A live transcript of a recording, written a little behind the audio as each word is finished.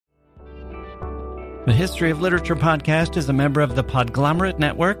The History of Literature podcast is a member of the Podglomerate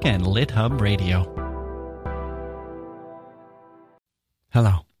Network and LitHub Radio.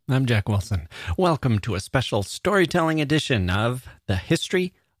 Hello, I'm Jack Wilson. Welcome to a special storytelling edition of The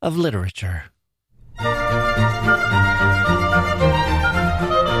History of Literature.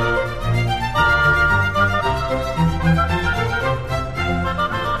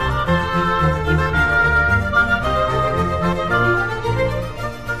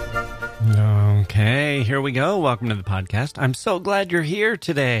 Okay, here we go. Welcome to the podcast. I'm so glad you're here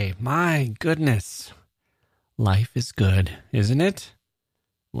today. My goodness. Life is good, isn't it?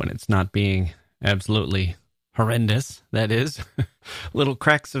 When it's not being absolutely horrendous, that is. Little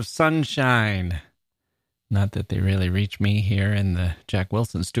cracks of sunshine. Not that they really reach me here in the Jack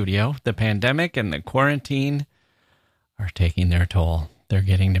Wilson studio. The pandemic and the quarantine are taking their toll. They're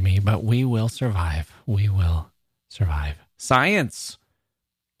getting to me, but we will survive. We will survive. Science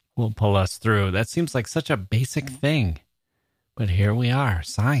will pull us through. That seems like such a basic thing. But here we are,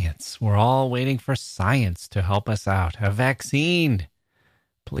 science. We're all waiting for science to help us out. A vaccine.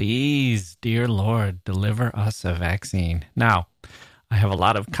 Please, dear Lord, deliver us a vaccine. Now, I have a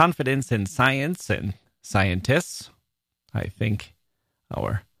lot of confidence in science and scientists. I think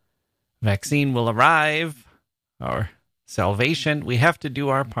our vaccine will arrive, our salvation. We have to do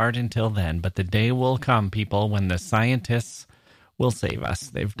our part until then, but the day will come, people, when the scientists will save us.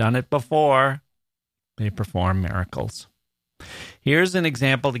 They've done it before. They perform miracles. Here's an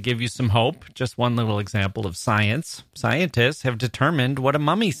example to give you some hope. Just one little example of science. Scientists have determined what a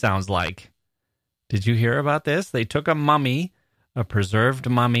mummy sounds like. Did you hear about this? They took a mummy, a preserved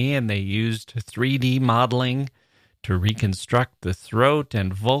mummy, and they used 3D modeling to reconstruct the throat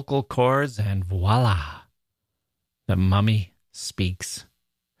and vocal cords, and voila, the mummy speaks.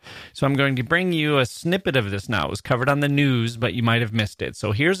 So I'm going to bring you a snippet of this now. It was covered on the news, but you might have missed it.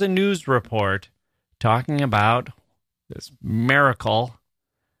 So here's a news report talking about this miracle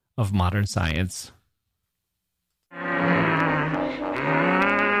of modern science.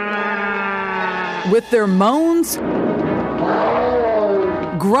 With their moans,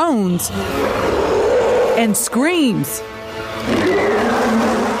 groans, and screams,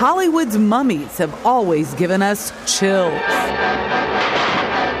 Hollywood's mummies have always given us chills.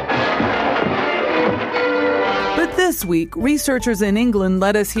 But this week, researchers in England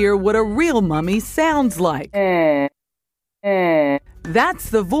let us hear what a real mummy sounds like. That's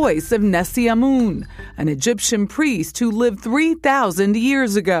the voice of Nessi-Amun, an Egyptian priest who lived 3,000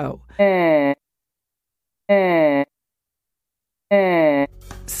 years ago.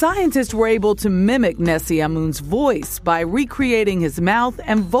 Scientists were able to mimic Nessi-Amun's voice by recreating his mouth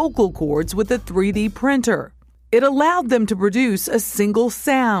and vocal cords with a 3D printer. It allowed them to produce a single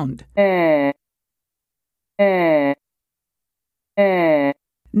sound.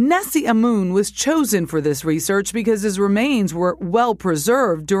 Nessi-Amun was chosen for this research because his remains were well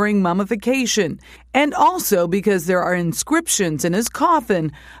preserved during mummification, and also because there are inscriptions in his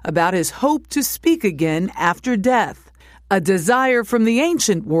coffin about his hope to speak again after death, a desire from the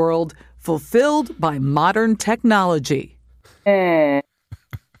ancient world fulfilled by modern technology.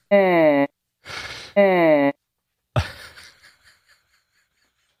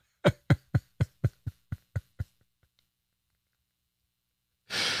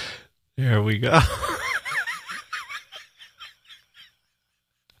 There we go.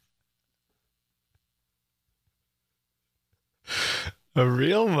 A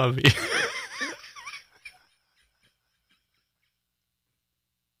real mummy.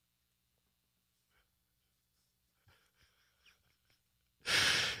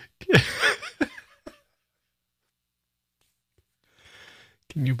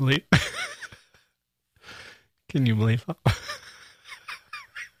 Can you believe? Can you believe how?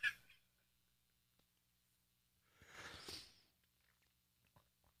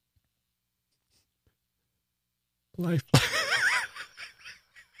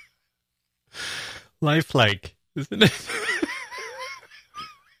 Lifelike, isn't it?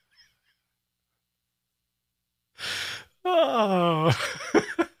 Oh.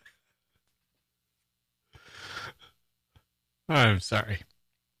 I'm sorry.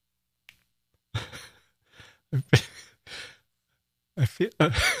 I feel...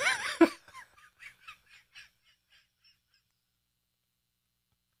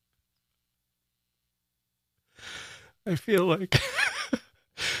 I feel like...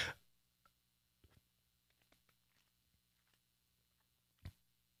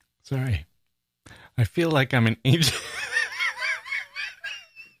 Sorry. I feel like I'm an ancient...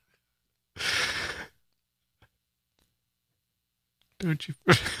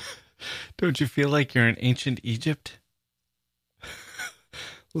 Don't you feel like you're in ancient Egypt?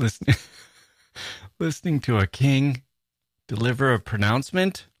 Listening to a king deliver a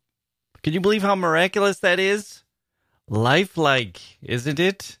pronouncement? Can you believe how miraculous that is? Lifelike, isn't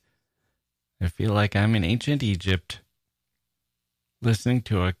it? I feel like I'm in ancient Egypt. Listening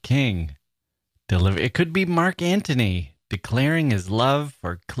to a king deliver. It could be Mark Antony declaring his love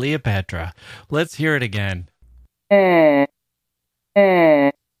for Cleopatra. Let's hear it again.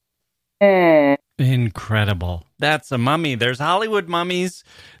 Incredible. That's a mummy. There's Hollywood mummies.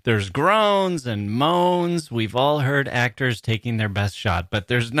 There's groans and moans. We've all heard actors taking their best shot, but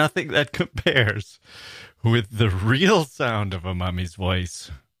there's nothing that compares with the real sound of a mummy's voice.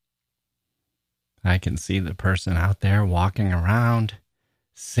 I can see the person out there walking around,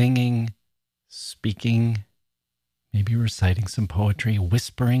 singing, speaking, maybe reciting some poetry,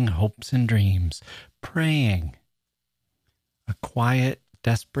 whispering hopes and dreams, praying. A quiet,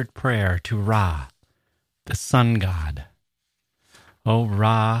 desperate prayer to Ra, the sun god. O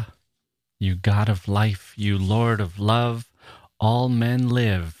Ra, you god of life, you lord of love, all men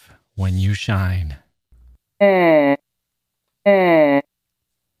live when you shine. The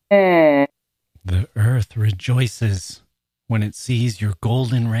earth rejoices when it sees your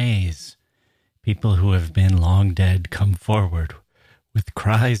golden rays. People who have been long dead come forward with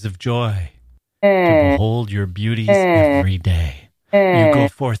cries of joy to behold your beauties every day. You go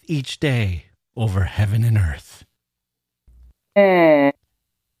forth each day over heaven and earth.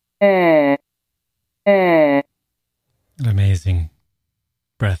 Amazing.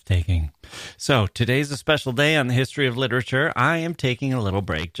 Breathtaking. So today's a special day on the history of literature. I am taking a little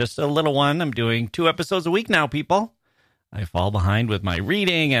break, just a little one. I'm doing 2 episodes a week now, people. I fall behind with my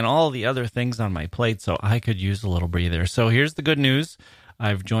reading and all the other things on my plate, so I could use a little breather. So here's the good news.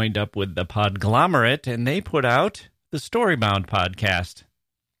 I've joined up with the Podglomerate, and they put out the Storybound podcast.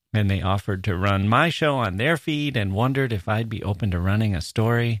 And they offered to run my show on their feed and wondered if I'd be open to running a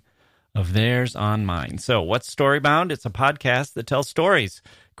story of theirs on mine. So what's Storybound? It's a podcast that tells stories.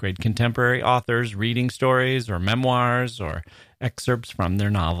 Great contemporary authors reading stories or memoirs or excerpts from their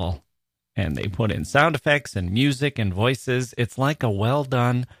novel. And they put in sound effects and music and voices. It's like a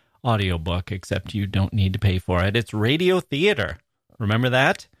well-done audiobook, except you don't need to pay for it. It's radio theater. Remember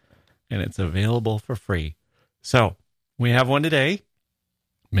that? And it's available for free. So we have one today.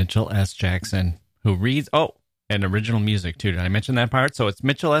 Mitchell S. Jackson, who reads, and original music too. Did I mention that part? So it's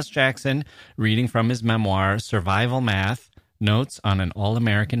Mitchell S. Jackson reading from his memoir, Survival Math, Notes on an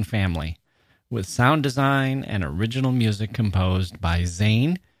All-American Family, with sound design and original music composed by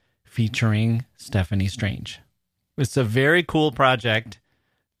Zane, featuring Stephanie Strange. It's a very cool project.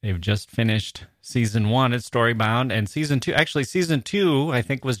 They've just finished season 1 at Storybound, and season 2, I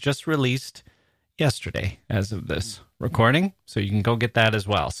think, was just released yesterday as of this recording, so you can go get that as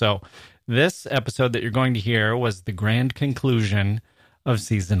well. So this episode that you're going to hear was the grand conclusion of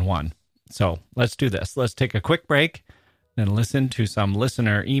season 1. So let's do this. Let's take a quick break, then listen to some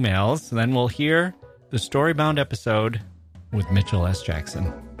listener emails, then we'll hear the Storybound episode with Mitchell S.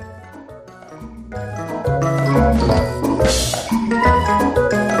 Jackson.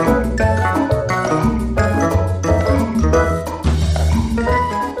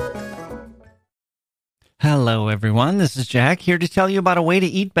 Hello, everyone. This is Jack here to tell you about a way to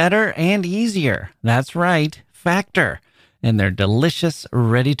eat better and easier. That's right, Factor, and their delicious,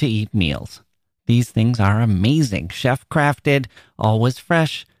 ready-to-eat meals. These things are amazing, chef-crafted, always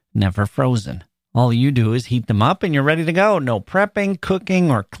fresh, never frozen. All you do is heat them up and you're ready to go. No prepping, cooking,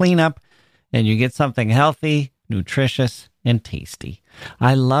 or cleanup, and you get something healthy, nutritious, and tasty.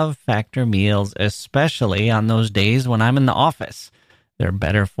 I love Factor meals, especially on those days when I'm in the office. They're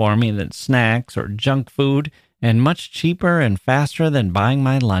better for me than snacks or junk food, and much cheaper and faster than buying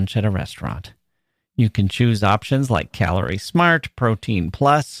my lunch at a restaurant. You can choose options like Calorie Smart, Protein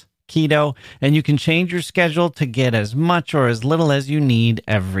Plus, Keto, and you can change your schedule to get as much or as little as you need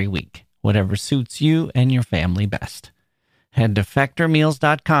every week, whatever suits you and your family best. Head to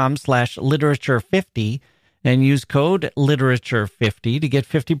factormeals.com/literature50 and use code literature50 to get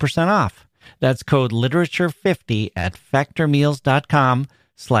 50% off. That's code literature50 at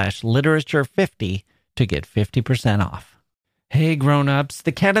factormeals.com/literature50 to get 50% off. Hey grown-ups,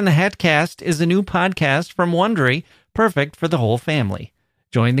 the Cat in the Hat Cast is a new podcast from Wondery, perfect for the whole family.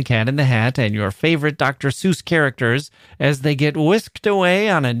 Join the Cat in the Hat and your favorite Dr. Seuss characters as they get whisked away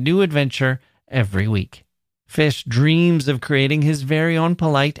on a new adventure every week. Fish dreams of creating his very own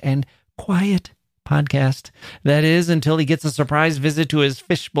polite and quiet podcast. That is, until he gets a surprise visit to his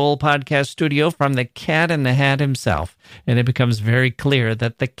Fishbowl podcast studio from the Cat in the Hat himself. And it becomes very clear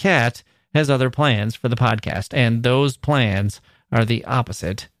that the cat has other plans for the podcast, and those plans are the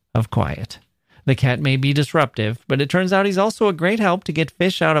opposite of quiet. The cat may be disruptive, but it turns out he's also a great help to get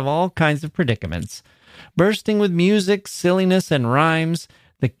fish out of all kinds of predicaments. Bursting with music, silliness, and rhymes,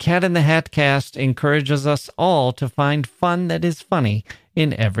 the Cat in the Hat cast encourages us all to find fun that is funny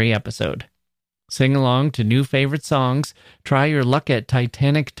in every episode. Sing along to new favorite songs, try your luck at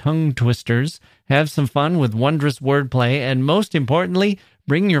Titanic tongue twisters, have some fun with wondrous wordplay, and most importantly,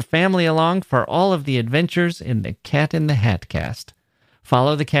 bring your family along for all of the adventures in the Cat in the Hat cast.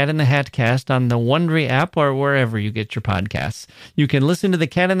 Follow the Cat in the Hat cast on the Wondery app or wherever you get your podcasts. You can listen to the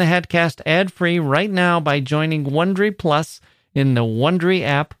Cat in the Hat cast ad-free right now by joining Wondery Plus in the Wondery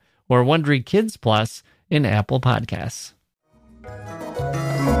app or Wondery Kids Plus in Apple Podcasts.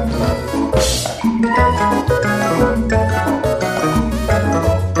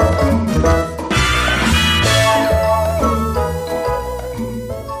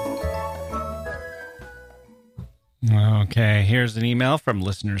 Okay, here's an email from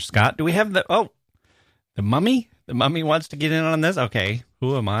listener Scott. Do we have the mummy? The mummy wants to get in on this? Okay,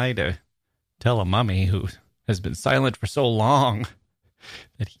 who am I to tell a mummy who has been silent for so long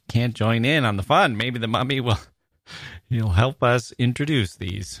that he can't join in on the fun? Maybe the mummy he'll help us introduce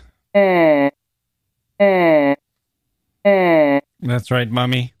these. That's right,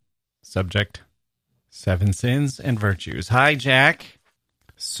 mummy. Subject, 7 Sins and Virtues. Hi, Jack.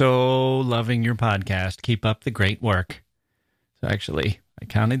 So loving your podcast. Keep up the great work. So actually, I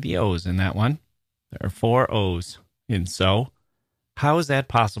counted the O's in that one. There are 4 O's in so. How is that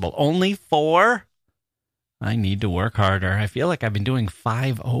possible? Only 4? I need to work harder. I feel like I've been doing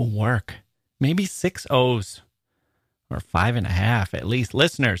 5-O work. Maybe 6 O's. Or 5.5 at least.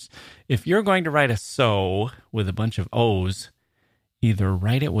 Listeners, if you're going to write a so with a bunch of O's, either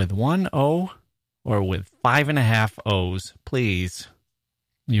write it with 1 O or with 5.5 O's, please.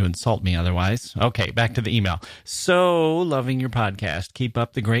 You insult me otherwise. Okay, back to the email. So loving your podcast. Keep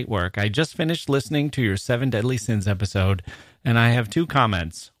up the great work. I just finished listening to your 7 Deadly Sins episode, and I have 2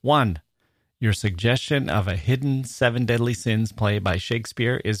 comments. 1, your suggestion of a hidden 7 Deadly Sins play by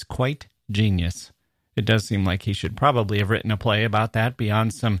Shakespeare is quite genius. It does seem like he should probably have written a play about that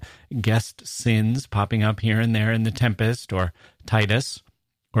beyond some guest sins popping up here and there in The Tempest or Titus,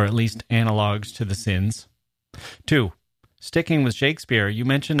 or at least analogs to the sins. 2, sticking with Shakespeare, you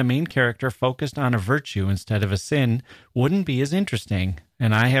mentioned a main character focused on a virtue instead of a sin wouldn't be as interesting,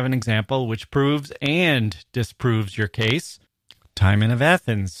 and I have an example which proves and disproves your case. Timon of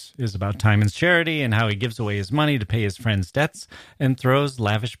Athens is about Timon's charity and how he gives away his money to pay his friends' debts and throws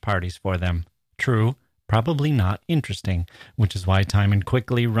lavish parties for them. True, probably not interesting, which is why Timon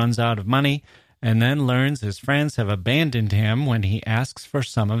quickly runs out of money and then learns his friends have abandoned him when he asks for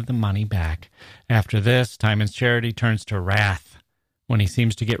some of the money back. After this, Timon's charity turns to wrath when he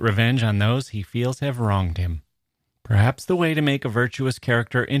seems to get revenge on those he feels have wronged him. Perhaps the way to make a virtuous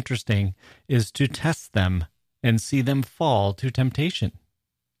character interesting is to test them and see them fall to temptation.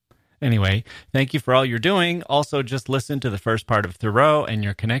 Anyway, thank you for all you're doing. Also, just listen to the first part of Thoreau and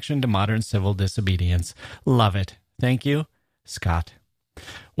your connection to modern civil disobedience. Love it. Thank you, Scott.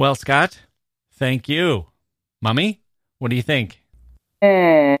 Well, Scott, thank you. Mummy, what do you think?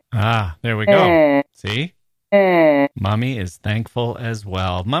 Ah, there we go. See? Mummy is thankful as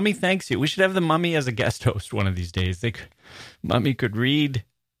well. Mummy thanks you. We should have the mummy as a guest host one of these days. Mummy could read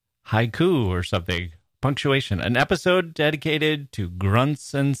haiku or something. Punctuation. An episode dedicated to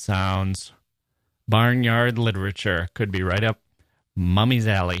grunts and sounds. Barnyard literature. Could be right up Mummy's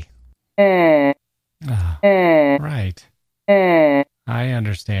alley. Right. I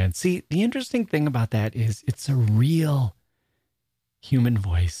understand. See, the interesting thing about that is it's a real human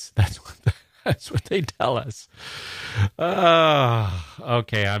voice. That's what they tell us. Oh,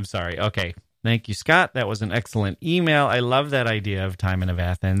 okay. I'm sorry. Okay. Thank you, Scott. That was an excellent email. I love that idea of Timon of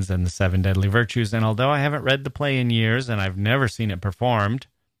Athens and the 7 deadly virtues. And although I haven't read the play in years and I've never seen it performed,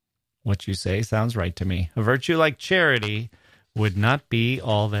 what you say sounds right to me. A virtue like charity would not be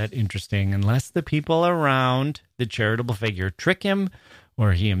all that interesting unless the people around the charitable figure trick him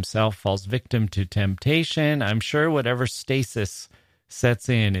or he himself falls victim to temptation. I'm sure whatever stasis sets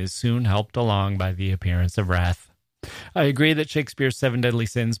in is soon helped along by the appearance of wrath. I agree that Shakespeare's 7 Deadly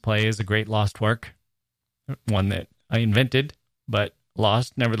Sins play is a great lost work, one that I invented, but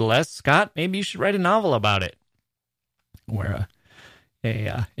lost nevertheless. Scott, maybe you should write a novel about it, where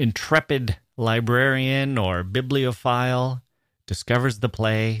a intrepid librarian or bibliophile discovers the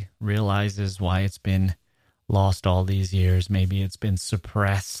play, realizes why it's been lost all these years. Maybe it's been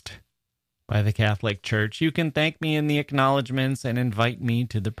suppressed by the Catholic Church. You can thank me in the acknowledgments and invite me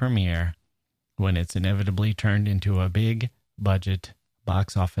to the premiere when it's inevitably turned into a big-budget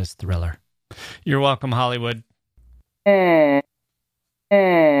box office thriller. You're welcome, Hollywood.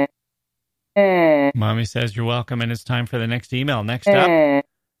 Mommy says you're welcome, and it's time for the next email. Next up.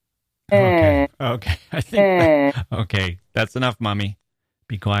 Okay. I think. Okay, that's enough, Mommy.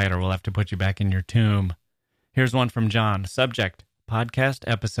 Be quiet, or we'll have to put you back in your tomb. Here's one from John. Subject: podcast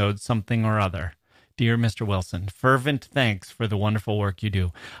episode something or other. Dear Mr. Wilson, fervent thanks for the wonderful work you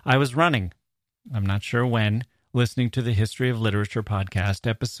do. I was running, I'm not sure when, listening to the History of Literature podcast,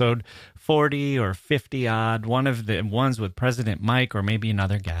 episode 40 or 50 odd, one of the ones with President Mike or maybe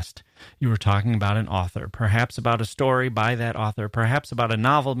another guest. You were talking about an author, perhaps about a story by that author, perhaps about a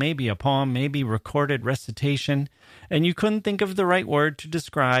novel, maybe a poem, maybe recorded recitation, and you couldn't think of the right word to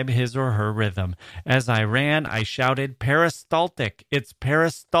describe his or her rhythm. As I ran, I shouted, "Peristaltic! It's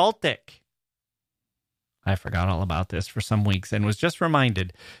peristaltic!" I forgot all about this for some weeks and was just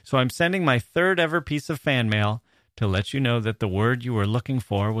reminded, so I'm sending my third ever piece of fan mail to let you know that the word you were looking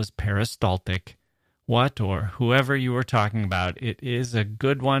for was peristaltic. What or whoever you were talking about, it is a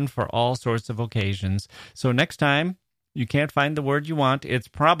good one for all sorts of occasions. So next time you can't find the word you want, it's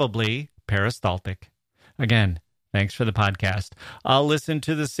probably peristaltic. Again, thanks for the podcast. I'll listen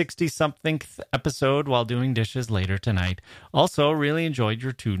to the 60-somethingth episode while doing dishes later tonight. Also, really enjoyed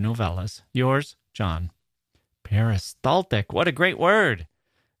your 2 novellas. Yours, John. Peristaltic. What a great word.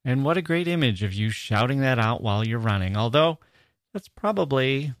 And what a great image of you shouting that out while you're running. Although, that's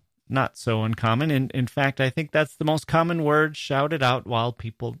probably not so uncommon. In fact, I think that's the most common word shouted out while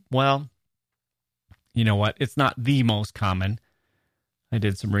people, well, you know what? It's not the most common. I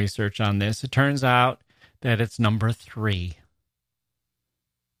did some research on this. It turns out that it's number 3.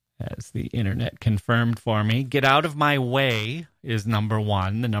 As the internet confirmed for me. Get out of my way is number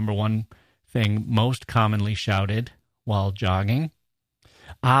 1. The number 1 thing most commonly shouted while jogging.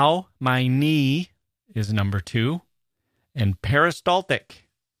 Ow, my knee is number 2. And peristaltic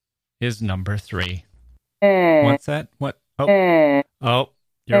is number 3. What's that? What? Oh,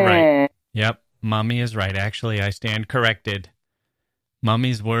 you're right. Yep, Mommy is right. Actually, I stand corrected.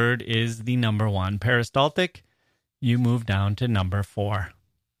 Mummy's word is the number 1. Peristaltic, you move down to number 4.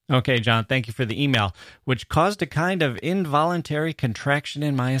 Okay, John, thank you for the email, which caused a kind of involuntary contraction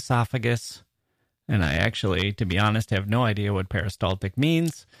in my esophagus. And I actually, to be honest, have no idea what peristaltic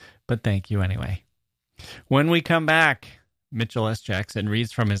means, but thank you anyway. When we come back, Mitchell S. Jackson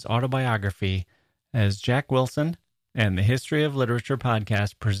reads from his autobiography as Jack Wilson and the History of Literature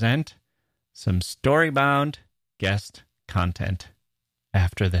podcast present some Storybound guest content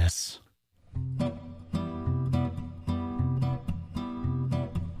after this.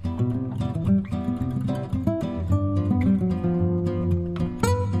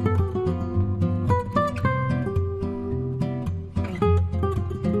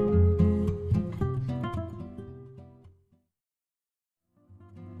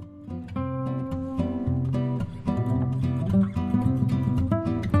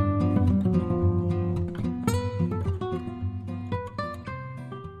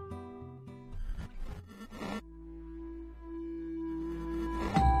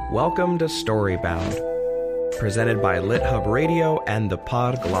 Welcome to Storybound, presented by LitHub Radio and the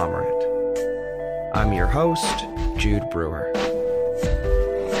Podglomerate. I'm your host, Jude Brewer.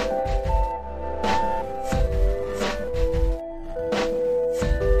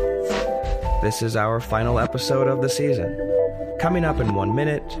 This is our final episode of the season. Coming up in 1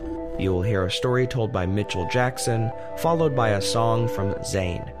 minute, you will hear a story told by Mitchell Jackson, followed by a song from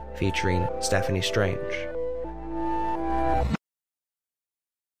Zane, featuring Stephanie Strange.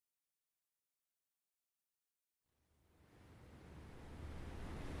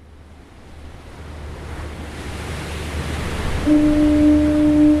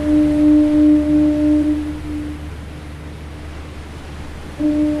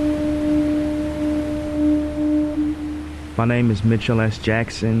 My name is Mitchell S.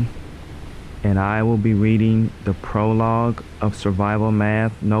 Jackson, and I will be reading the prologue of Survival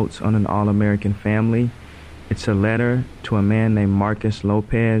Math, Notes on an All-American Family. It's a letter to a man named Marcus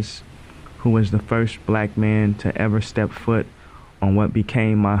Lopez, who was the first black man to ever step foot on what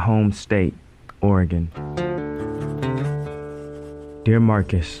became my home state, Oregon. Dear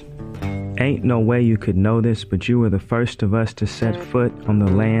Marcus, ain't no way you could know this, but you were the first of us to set foot on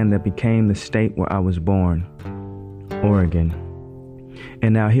the land that became the state where I was born, Oregon.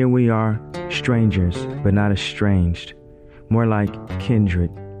 And now here we are, strangers, but not estranged, more like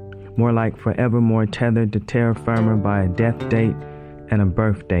kindred, more like forevermore tethered to terra firma by a death date and a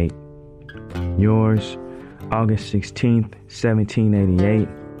birth date. Yours, August 16th, 1788.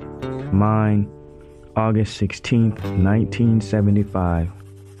 Mine, August 16th, 1975.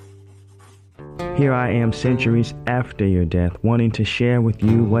 Here I am centuries after your death, wanting to share with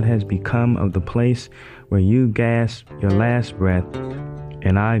you what has become of the place where you gasped your last breath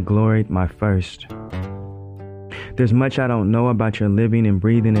and I gloried my first. There's much I don't know about your living and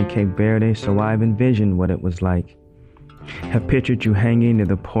breathing in Cape Verde, so I've envisioned what it was like. Have pictured you hanging near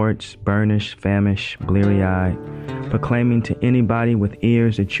the ports, burnished, famished, bleary-eyed, proclaiming to anybody with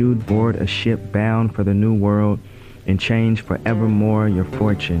ears that you'd board a ship bound for the new world and change forevermore your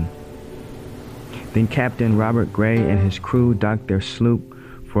fortune. Then Captain Robert Gray and his crew docked their sloop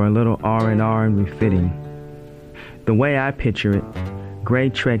for a little R&R and refitting. The way I picture it, Gray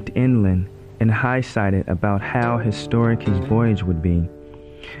trekked inland and high-sided about how historic his voyage would be,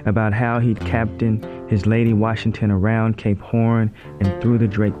 about how he'd captain his Lady Washington around Cape Horn and through the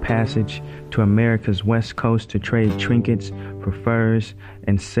Drake Passage to America's west coast to trade trinkets for furs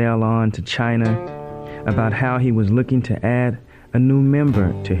and sail on to China, about how he was looking to add a new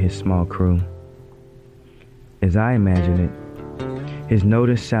member to his small crew. As I imagine it, his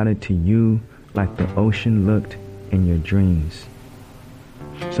notice sounded to you like the ocean looked in your dreams.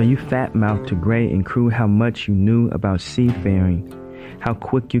 So you fat-mouthed to Gray and crew how much you knew about seafaring, how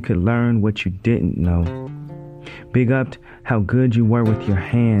quick you could learn what you didn't know. Big upped how good you were with your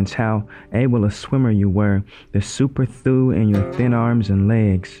hands, how able a swimmer you were, the super thew in your thin arms and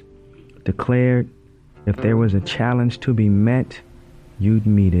legs. Declared if there was a challenge to be met, you'd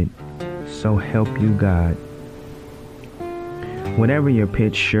meet it. So help you God. Whatever your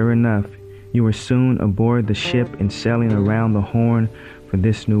pitch, sure enough, you were soon aboard the ship and sailing around the Horn for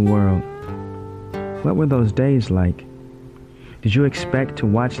this new world. What were those days like? Did you expect to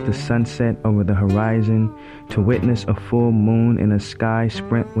watch the sunset over the horizon, to witness a full moon in a sky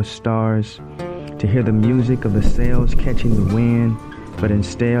sprent with stars, to hear the music of the sails catching the wind, but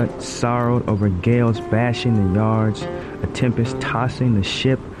instead sorrowed over gales bashing the yards, a tempest tossing the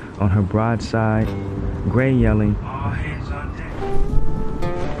ship on her broadside, Gray yelling, "All hands on deck."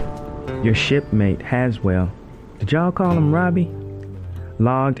 Your shipmate, Haswell, did y'all call him Robbie?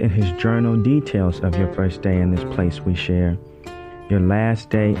 Logged in his journal details of your first day in this place we share, your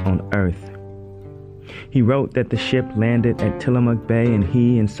last day on Earth. He wrote that the ship landed at Tillamook Bay and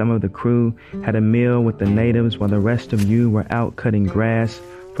he and some of the crew had a meal with the natives while the rest of you were out cutting grass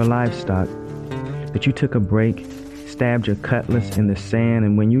for livestock. That you took a break, stabbed your cutlass in the sand,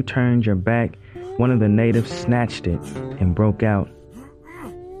 and when you turned your back, one of the natives snatched it and broke out.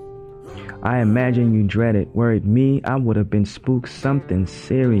 I imagine you dreaded. Were it me, I would have been spooked something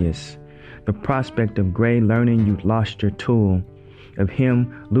serious. The prospect of Gray learning you'd lost your tool, of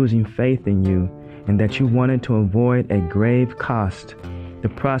him losing faith in you, and that you wanted to avoid at grave cost. The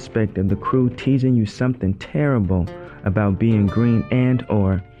prospect of the crew teasing you something terrible about being green and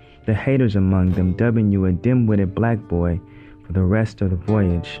or the haters among them dubbing you a dim-witted black boy for the rest of the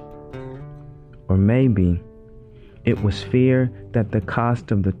voyage. Or maybe it was fear that the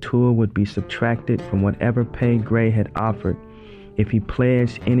cost of the tour would be subtracted from whatever pay Gray had offered if he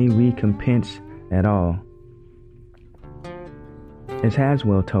pledged any recompense at all. As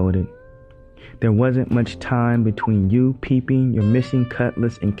Haswell told it, there wasn't much time between you peeping your missing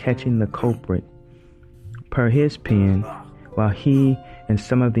cutlass and catching the culprit. Per his pen, while he and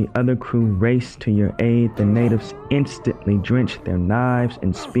some of the other crew raced to your aid, the natives instantly drenched their knives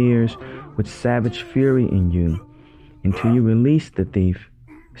and spears with savage fury in you, until you released the thief,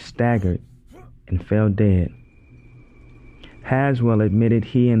 staggered, and fell dead. Haswell admitted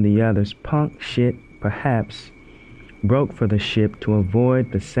he and the others, punk shit perhaps, broke for the ship to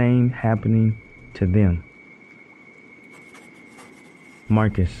avoid the same happening to them.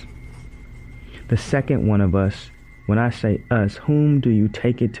 Marcus, the second one of us, when I say us, whom do you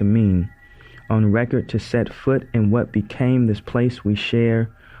take it to mean? On record to set foot in what became this place we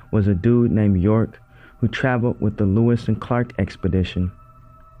share was a dude named York, who traveled with the Lewis and Clark expedition.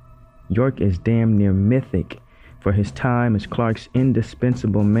 York is damn near mythic for his time as Clark's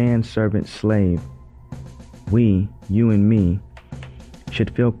indispensable manservant slave. We, you and me,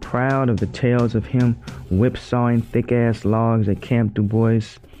 should feel proud of the tales of him whipsawing thick-ass logs at Camp Du Bois,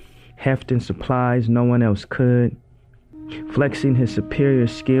 hefting supplies no one else could, flexing his superior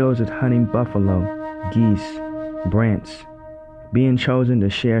skills at hunting buffalo, geese, brants, being chosen to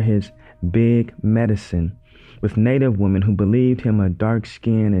share his big medicine with native women who believed him a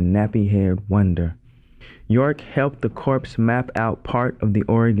dark-skinned and nappy-haired wonder. York helped the corps map out part of the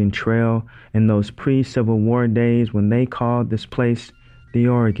Oregon Trail in those pre-Civil War days when they called this place the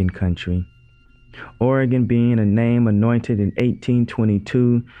Oregon Country. Oregon being a name anointed in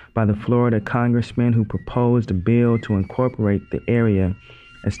 1822 by the Florida congressman who proposed a bill to incorporate the area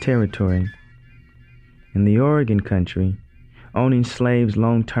as territory. In the Oregon Country, owning slaves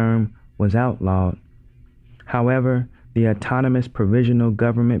long-term was outlawed. However, the autonomous provisional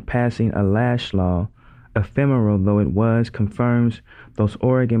government passing a lash law, ephemeral though it was, confirms those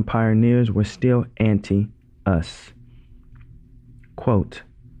Oregon pioneers were still anti-us. Quote,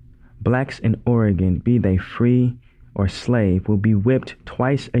 blacks in Oregon, be they free or slave, will be whipped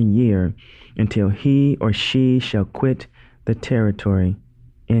twice a year until he or she shall quit the territory.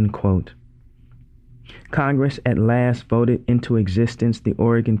 End quote. Congress at last voted into existence the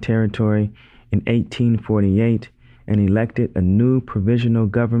Oregon Territory in 1848 and elected a new provisional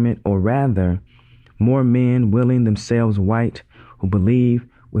government, or rather, more men willing themselves white who believe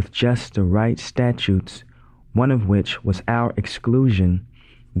with just the right statutes, one of which was our exclusion,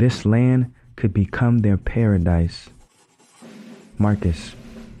 this land could become their paradise. Marcus,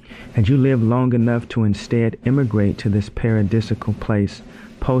 had you lived long enough to instead immigrate to this paradisical place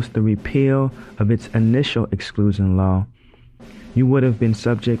post the repeal of its initial exclusion law, you would have been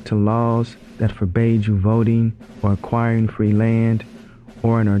subject to laws that forbade you voting or acquiring free land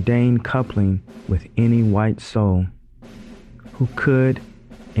or an ordained coupling with any white soul. Who could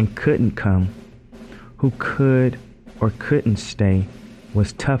and couldn't come, who could or couldn't stay,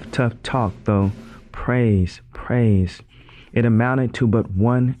 was tough talk, though. Praise. It amounted to but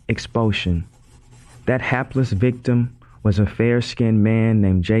one expulsion. That hapless victim was a fair-skinned man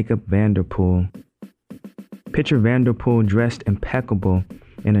named Jacob Vanderpool. Picture Vanderpool dressed impeccable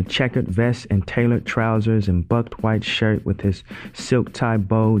in a checkered vest and tailored trousers and bucked white shirt with his silk tie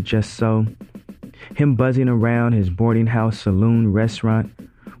bow just so. Him buzzing around his boarding house saloon restaurant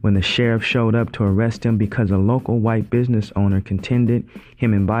when the sheriff showed up to arrest him because a local white business owner contended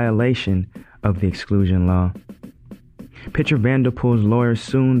him in violation of the exclusion law. Picture Vanderpool's lawyer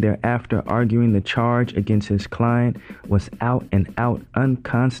soon thereafter arguing the charge against his client was out and out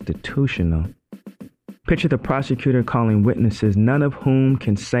unconstitutional. Picture the prosecutor calling witnesses, none of whom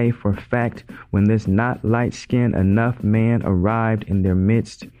can say for fact when this not light-skinned enough man arrived in their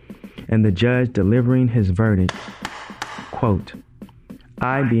midst, and the judge delivering his verdict. Quote,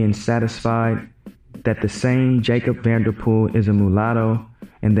 I being satisfied that the same Jacob Vanderpool is a mulatto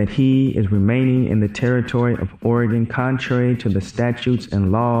and that he is remaining in the territory of Oregon contrary to the statutes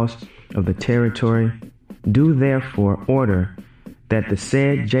and laws of the territory, do therefore order that the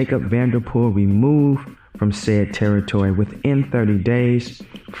said Jacob Vanderpool remove from said territory within 30 days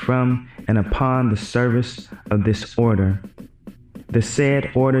from and upon the service of this order. The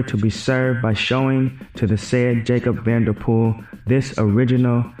said order to be served by showing to the said Jacob Vanderpool this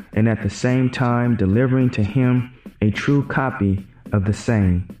original and at the same time delivering to him a true copy of the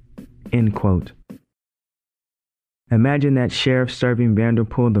same. End quote. Imagine that sheriff serving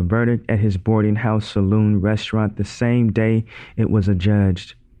Vanderpool the verdict at his boarding house saloon restaurant the same day it was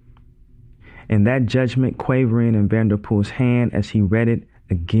adjudged. And that judgment quavering in Vanderpool's hand as he read it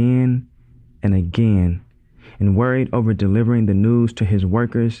again and again, and worried over delivering the news to his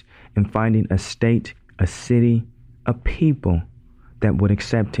workers and finding a state, a city, a people that would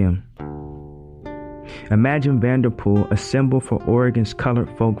accept him. Imagine Vanderpool, a symbol for Oregon's colored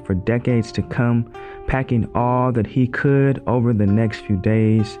folk for decades to come, packing all that he could over the next few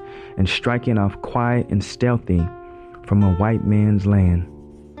days and striking off quiet and stealthy from a white man's land.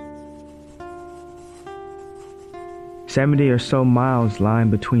 70 or so miles lying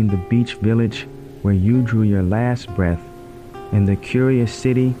between the beach village where you drew your last breath and the curious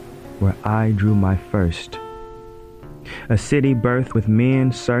city where I drew my first. A city birthed with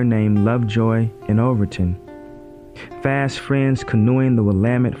men surnamed Lovejoy and Overton. Fast friends canoeing the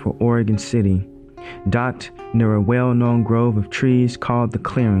Willamette for Oregon City, docked near a well-known grove of trees called the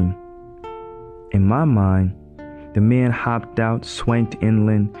Clearing. In my mind, the men hopped out, swanked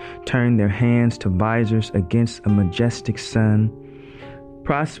inland, turned their hands to visors against a majestic sun.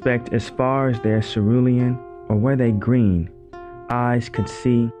 Prospect as far as their cerulean, or were they green, eyes could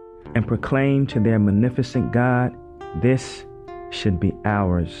see, and proclaim to their magnificent God, this should be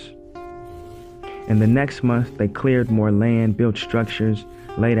ours. In the next month, they cleared more land, built structures,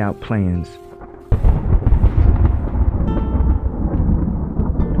 laid out plans.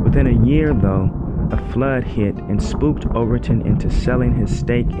 Within a year, though, a flood hit and spooked Overton into selling his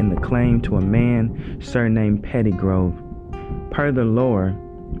stake in the claim to a man surnamed Pettygrove. Per the lore,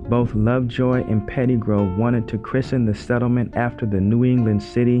 both Lovejoy and Pettygrove wanted to christen the settlement after the New England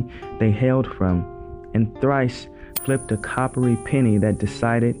city they hailed from, and thrice flipped a coppery penny that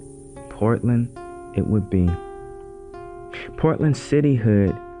decided Portland it would be. Portland's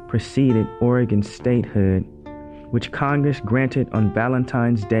cityhood preceded Oregon's statehood, which Congress granted on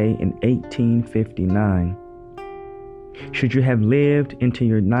Valentine's Day in 1859. Should you have lived into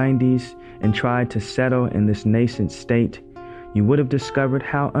your 90s and tried to settle in this nascent state, you would have discovered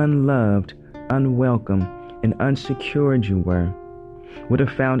how unloved, unwelcome, and unsecured you were, would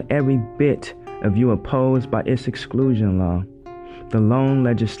have found every bit a view opposed by its exclusion law, the lone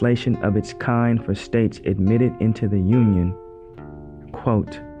legislation of its kind for states admitted into the Union.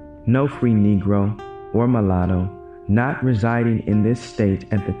 Quote, no free Negro or mulatto not residing in this state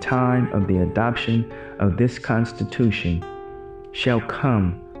at the time of the adoption of this Constitution shall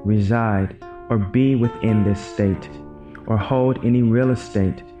come, reside, or be within this state, or hold any real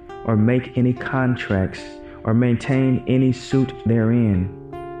estate, or make any contracts, or maintain any suit therein.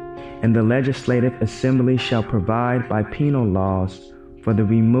 And the Legislative Assembly shall provide by penal laws for the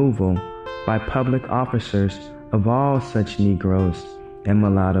removal by public officers of all such Negroes and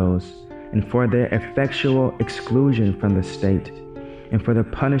mulattoes, and for their effectual exclusion from the state, and for the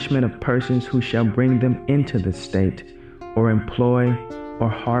punishment of persons who shall bring them into the state, or employ or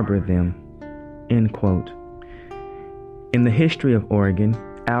harbor them. End quote. In the history of Oregon,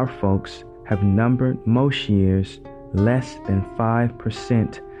 our folks have numbered most years less than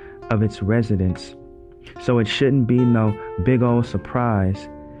 5% of its residents, so it shouldn't be no big old surprise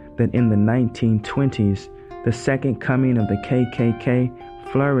that in the 1920s, the second coming of the KKK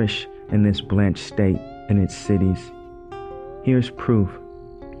flourished in this blanched state and its cities. Here's proof.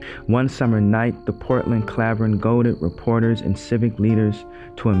 One summer night, the Portland Clavern goaded reporters and civic leaders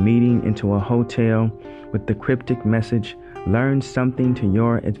to a meeting into a hotel with the cryptic message, "Learn something to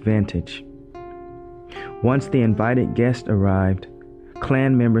your advantage." Once the invited guests arrived,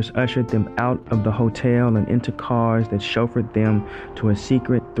 Klan members ushered them out of the hotel and into cars that chauffeured them to a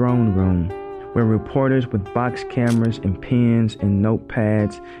secret throne room, where reporters with box cameras and pens and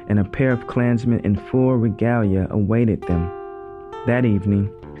notepads and a pair of Klansmen in full regalia awaited them. That evening,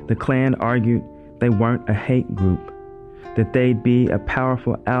 the Klan argued they weren't a hate group, that they'd be a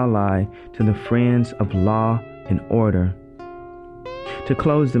powerful ally to the friends of law and order. To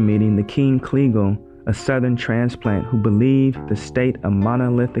close the meeting, the King Kleagle, a Southern transplant who believed the state a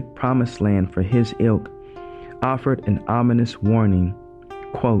monolithic promised land for his ilk, offered an ominous warning,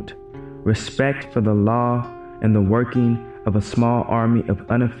 quote, "Respect for the law and the working of a small army of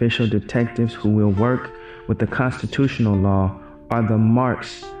unofficial detectives who will work with the constitutional law are the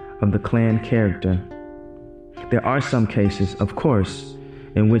marks of the Klan character. There are some cases, of course,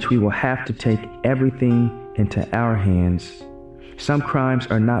 in which we will have to take everything into our hands. Some crimes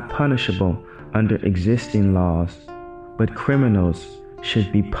are not punishable under existing laws, but criminals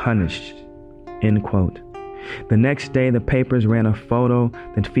should be punished." End quote. The next day, the papers ran a photo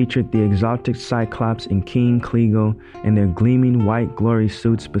that featured the exalted Cyclops and King Kleagle in their gleaming white glory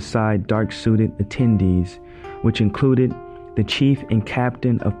suits beside dark-suited attendees, which included the chief and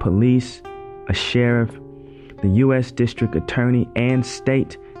captain of police, a sheriff, the U.S. District Attorney and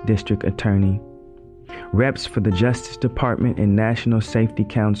State District Attorney, reps for the Justice Department and National Safety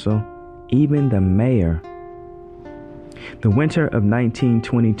Council, even the mayor. The winter of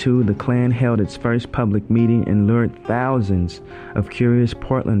 1922, the Klan held its first public meeting and lured thousands of curious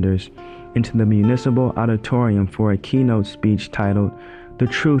Portlanders into the municipal auditorium for a keynote speech titled "The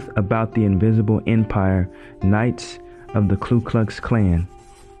Truth About the Invisible Empire, Knights of the Ku Klux Klan."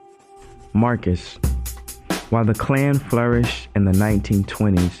 Marcus. While the Klan flourished in the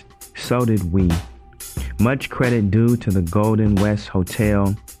 1920s, so did we. Much credit due to the Golden West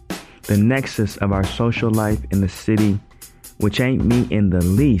Hotel, the nexus of our social life in the city, which ain't me in the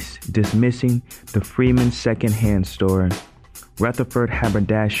least dismissing the Freeman Secondhand Store, Rutherford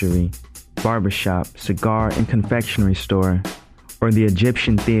Haberdashery, Barbershop, Cigar and Confectionery Store, or the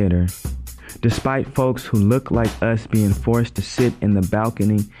Egyptian Theater, despite folks who look like us being forced to sit in the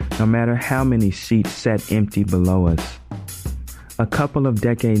balcony no matter how many seats sat empty below us. A couple of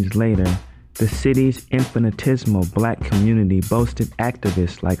decades later, the city's infinitesimal black community boasted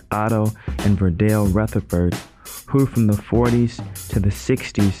activists like Otto and Verdell Rutherford, who from the 40s to the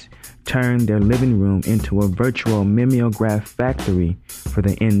 60s turned their living room into a virtual mimeograph factory for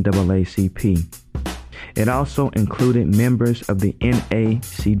the NAACP. It also included members of the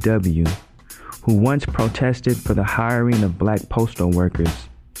NACW, who once protested for the hiring of black postal workers.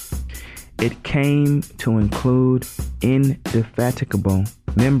 It came to include indefatigable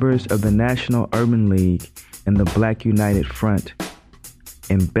members of the National Urban League and the Black United Front.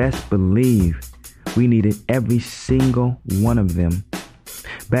 And best believe we needed every single one of them.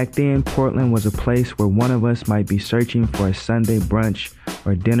 Back then, Portland was a place where one of us might be searching for a Sunday brunch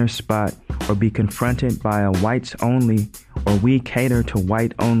or dinner spot, or be confronted by a whites-only or we cater to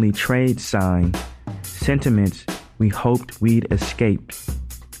white-only trade sign. Sentiments we hoped we'd escape.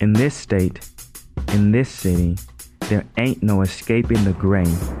 In this state, in this city, there ain't no escaping the gray.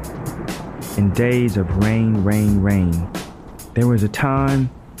 In days of rain, rain, rain, there was a time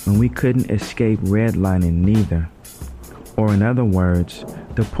when we couldn't escape redlining neither. Or in other words,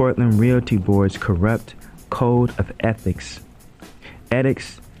 the Portland Realty Board's corrupt code of ethics.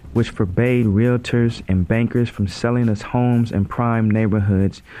 Ethics which forbade realtors and bankers from selling us homes in prime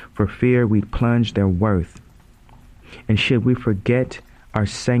neighborhoods for fear we'd plunge their worth. And should we forget our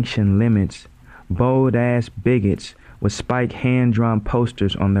sanction limits, bold-ass bigots would spike hand-drawn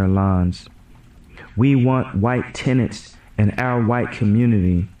posters on their lawns. We want white tenants in our white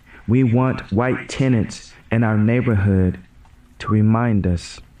community. We want white tenants in our neighborhood to remind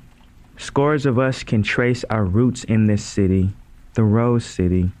us. Scores of us can trace our roots in this city, the Rose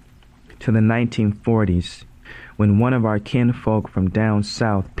City, to the 1940s, when one of our kinfolk from down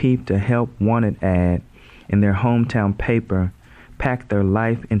south peeped a help wanted ad in their hometown paper, packed their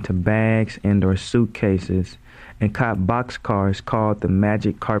life into bags and or suitcases, and caught boxcars called the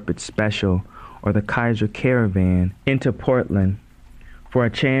Magic Carpet Special or the Kaiser Caravan into Portland for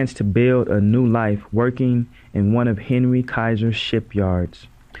a chance to build a new life working in one of Henry Kaiser's shipyards.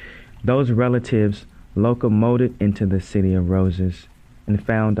 Those relatives locomoted into the City of Roses and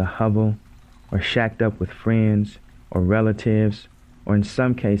found a hovel or shacked up with friends or relatives, or in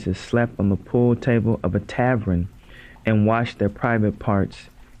some cases slept on the pool table of a tavern and washed their private parts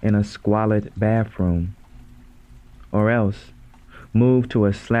in a squalid bathroom. Or else moved to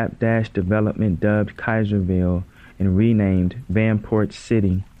a slapdash development dubbed Kaiserville and renamed Vanport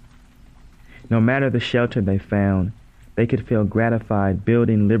City. No matter the shelter they found, they could feel gratified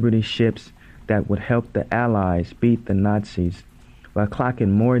building Liberty ships that would help the Allies beat the Nazis while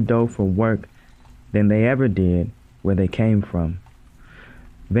clocking more dough for work than they ever did where they came from.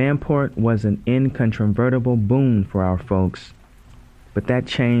 Vanport was an incontrovertible boon for our folks, but that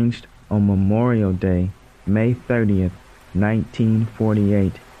changed on Memorial Day, May 30th,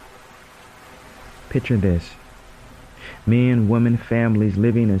 1948. Picture this. Men, women, families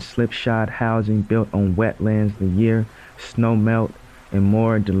living in slipshod housing built on wetlands the year snow melt and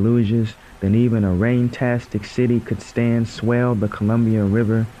more deluges than even a rain-tastic city could stand swelled the Columbia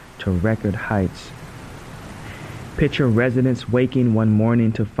River to record heights. Picture residents waking one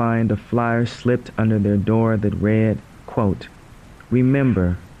morning to find a flyer slipped under their door that read, quote,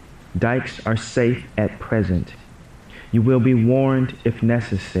 "Remember, dikes are safe at present. You will be warned if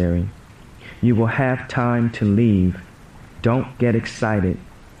necessary. You will have time to leave. Don't get excited,"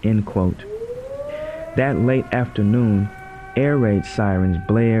 end quote. That late afternoon, air raid sirens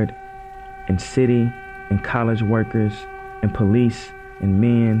blared, and city and college workers and police and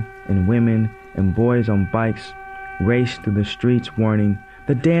men and women and boys on bikes raced through the streets warning,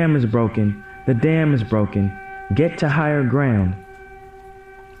 "The dam is broken, the dam is broken, get to higher ground."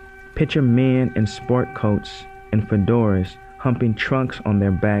 Picture men in sport coats and fedoras humping trunks on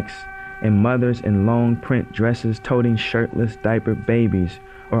their backs, and mothers in long print dresses toting shirtless diapered babies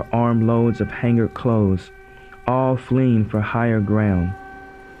or armloads of hangered clothes, all fleeing for higher ground.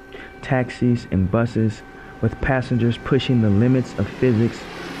 Taxis and buses with passengers pushing the limits of physics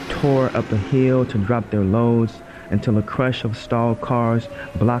tore up a hill to drop their loads until a crush of stalled cars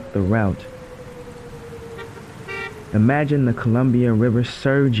blocked the route. Imagine the Columbia River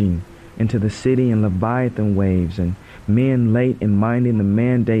surging into the city in Leviathan waves, and men late in minding the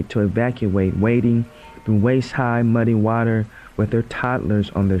mandate to evacuate, wading through waist-high muddy water with their toddlers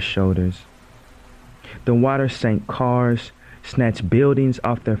on their shoulders. The water sank cars, snatched buildings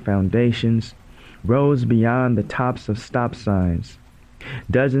off their foundations, rose beyond the tops of stop signs.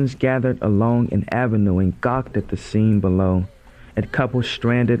 Dozens gathered along an avenue and gawked at the scene below, at couples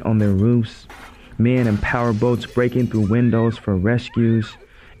stranded on their roofs, men in powerboats breaking through windows for rescues,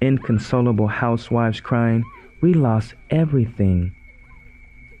 inconsolable housewives crying, "We lost everything."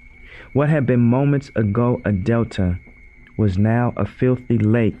 What had been moments ago a delta was now a filthy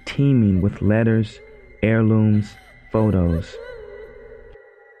lake teeming with letters, heirlooms, photos.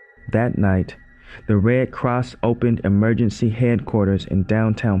 That night, the Red Cross opened emergency headquarters in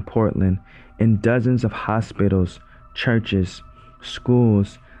downtown Portland, and dozens of hospitals, churches,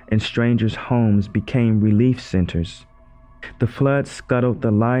 schools, and strangers' homes became relief centers. The flood scuttled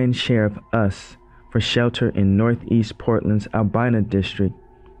the lion's share of us for shelter in northeast Portland's Albina district,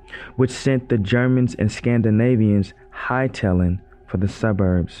 which sent the Germans and Scandinavians hightailing for the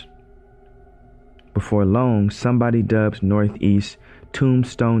suburbs. Before long, somebody dubbed Northeast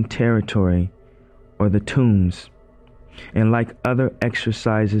Tombstone Territory, or the Tombs, and like other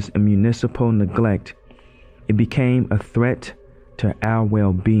exercises in municipal neglect, it became a threat to our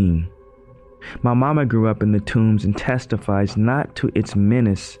well-being. My mama grew up in the Tombs and testifies not to its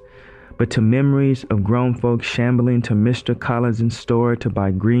menace, but to memories of grown folks shambling to Mr. Collins's store to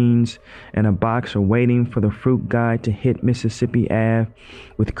buy greens and a box, or waiting for the fruit guy to hit Mississippi Ave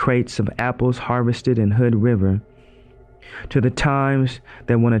with crates of apples harvested in Hood River. To the times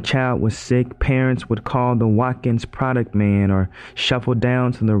that when a child was sick, parents would call the Watkins product man or shuffle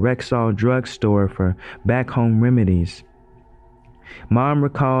down to the Rexall drugstore for back-home remedies. Mom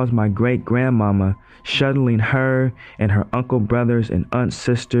recalls my great-grandmama shuttling her and her uncle brothers and aunt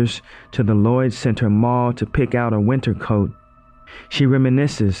sisters to the Lloyd Center Mall to pick out a winter coat. She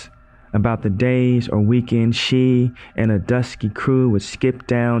reminisces about the days or weekends she and a dusky crew would skip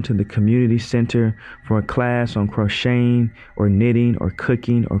down to the community center for a class on crocheting or knitting or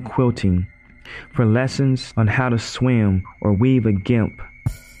cooking or quilting, for lessons on how to swim or weave a gimp.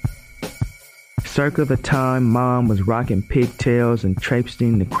 Circa the time Mom was rocking pigtails and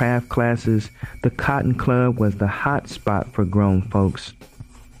traipsing the craft classes, the Cotton Club was the hot spot for grown folks.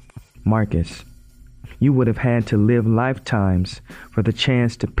 Marcus, you would have had to live lifetimes for the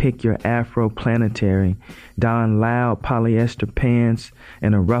chance to pick your Afro-planetary, don loud polyester pants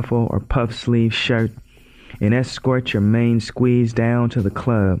and a ruffle or puff sleeve shirt, and escort your main squeeze down to the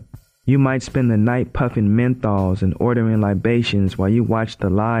club. You might spend the night puffing menthols and ordering libations while you watch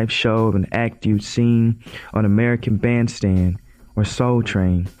the live show of an act you'd seen on American Bandstand or Soul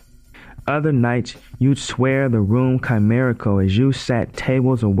Train. Other nights, you'd swear the room chimerical as you sat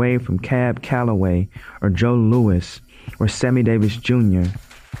tables away from Cab Calloway or Joe Louis or Sammy Davis Jr.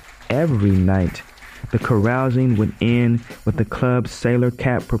 Every night, the carousing would end with the club's sailor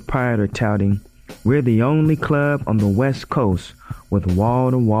cap proprietor touting, "We're the only club on the West Coast with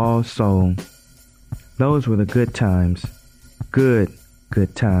wall-to-wall soul." Those were the good times. Good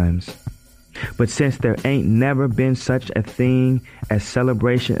times. But since there ain't never been such a thing as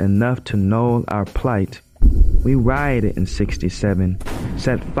celebration enough to null our plight, we rioted in 67,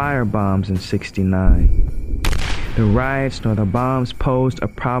 set firebombs in 69. The riots nor the bombs posed a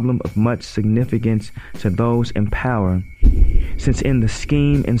problem of much significance to those in power, since in the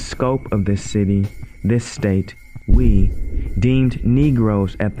scheme and scope of this city, this state, we, deemed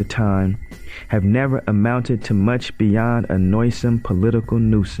Negroes at the time, have never amounted to much beyond a noisome political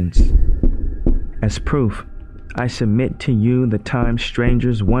nuisance. As proof, I submit to you the time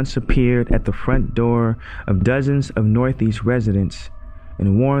strangers once appeared at the front door of dozens of Northeast residents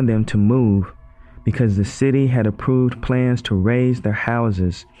and warned them to move because the city had approved plans to raise their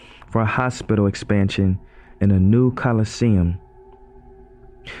houses for a hospital expansion and a new coliseum.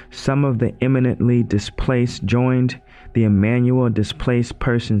 Some of the eminently displaced joined the Emmanuel Displaced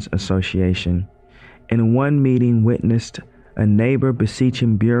Persons Association, and one meeting witnessed a neighbor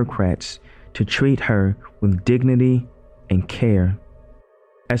beseeching bureaucrats to treat her with dignity and care.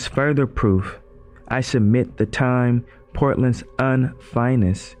 As further proof, I submit the time Portland's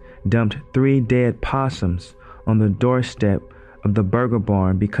unfinest dumped 3 dead possums on the doorstep of the Burger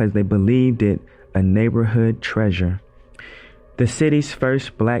Barn because they believed it a neighborhood treasure. The city's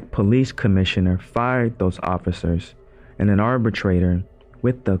first black police commissioner fired those officers, and an arbitrator,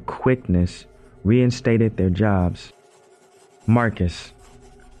 with the quickness, reinstated their jobs. Marcus,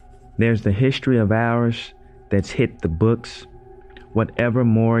 there's the history of ours that's hit the books. Whatever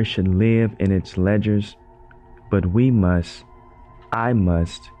more should live in its ledgers. But I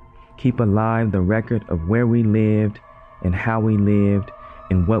must, keep alive the record of where we lived and how we lived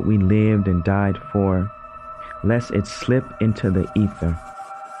and what we lived and died for, lest it slip into the ether.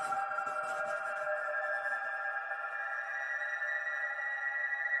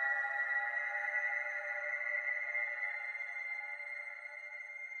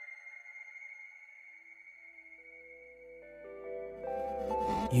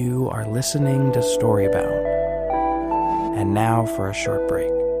 You are listening to Storybound. And now for a short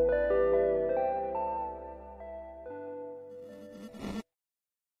break.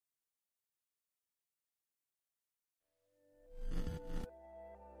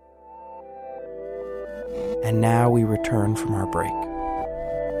 And now we return from our break.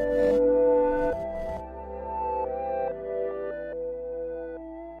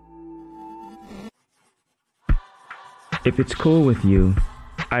 If it's cool with you,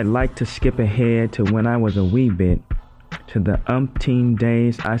 I'd like to skip ahead to when I was a wee bit, to the umpteen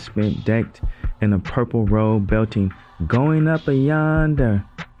days I spent decked in a purple robe belting "Going Up a Yonder"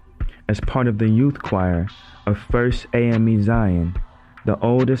 as part of the youth choir of First AME Zion, the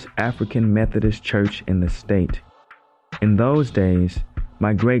oldest African Methodist church in the state. In those days,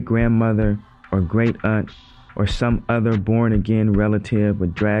 my great-grandmother or great-aunt or some other born-again relative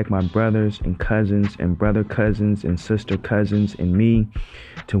would drag my brothers and cousins and brother cousins and sister cousins and me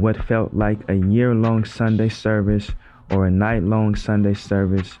to what felt like a year-long Sunday service or a night-long Sunday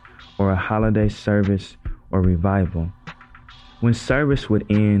service or a holiday service or revival. When service would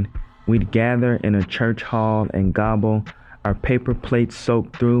end, we'd gather in a church hall and gobble, our paper plates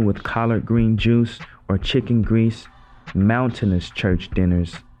soaked through with collard green juice or chicken grease, mountainous church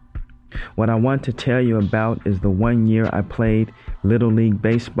dinners. What I want to tell you about is the one year I played Little League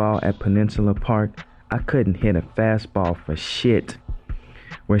Baseball at Peninsula Park. I couldn't hit a fastball for shit.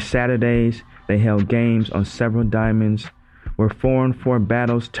 Where Saturdays they held games on several diamonds, where 4-on-4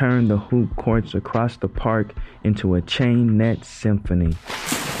 battles turned the hoop courts across the park into a chain net symphony.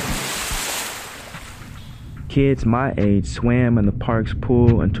 Kids my age swam in the park's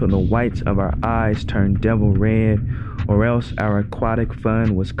pool until the whites of our eyes turned devil red, or else our aquatic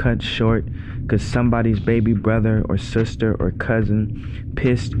fun was cut short because somebody's baby brother or sister or cousin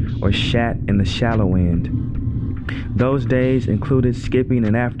pissed or shat in the shallow end. Those days included skipping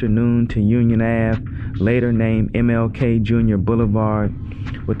an afternoon to Union Ave, later named MLK Jr. Boulevard,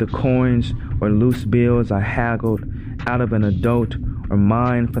 with the coins or loose bills I haggled out of an adult or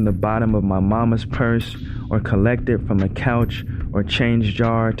mined from the bottom of my mama's purse or collected from a couch or change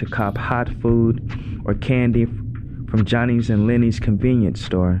jar to cop hot food or candy from Johnny's and Lenny's convenience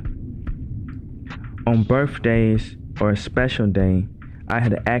store. On birthdays or a special day, I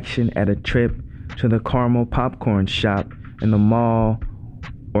had action at a trip to the caramel popcorn shop in the mall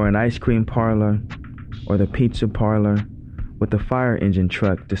or an ice cream parlor or the pizza parlor with the fire engine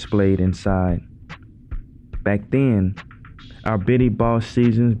truck displayed inside. Back then, our bitty ball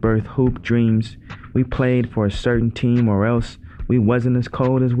seasons birthed hoop dreams. We played for a certain team or else we wasn't as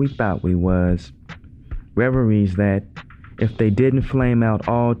cold as we thought we was. Reveries that, if they didn't flame out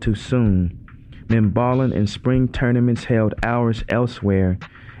all too soon, meant balling in spring tournaments held hours elsewhere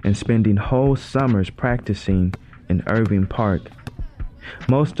and spending whole summers practicing in Irving Park.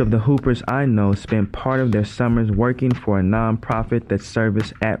 Most of the hoopers I know spent part of their summers working for a nonprofit that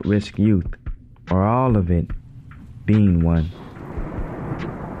serviced at-risk youth, or all of it being one.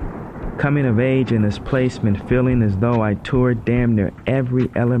 Coming of age in this place meant feeling as though I toured damn near every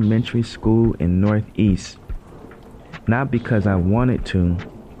elementary school in Northeast. Not because I wanted to,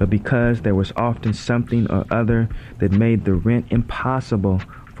 but because there was often something or other that made the rent impossible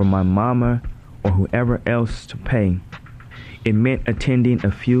for my mama or whoever else to pay. It meant attending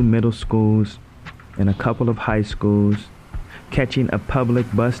a few middle schools and a couple of high schools, catching a public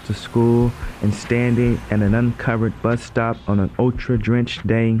bus to school and standing at an uncovered bus stop on an ultra-drenched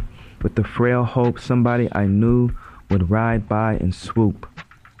day with the frail hope somebody I knew would ride by and swoop.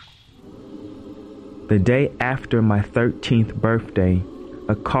 The day after my 13th birthday,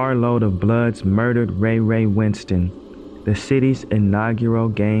 a carload of Bloods murdered Ray Ray Winston, the city's inaugural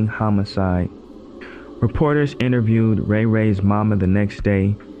gang homicide. Reporters interviewed Ray Ray's mama the next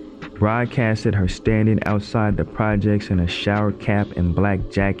day, broadcasted her standing outside the projects in a shower cap and black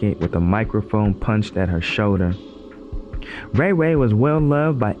jacket with a microphone punched at her shoulder. Ray Ray was well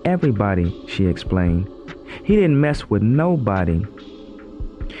loved by everybody, she explained. He didn't mess with nobody.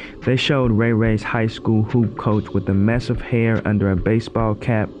 They showed Ray Ray's high school hoop coach with a mess of hair under a baseball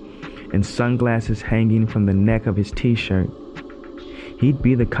cap and sunglasses hanging from the neck of his t-shirt. He'd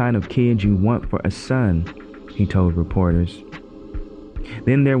be the kind of kid you want for a son, he told reporters.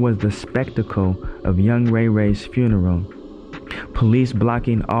 Then there was the spectacle of young Ray Ray's funeral. Police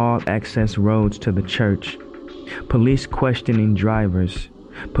blocking all access roads to the church. Police questioning drivers.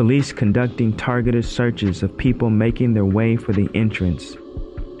 Police conducting targeted searches of people making their way for the entrance.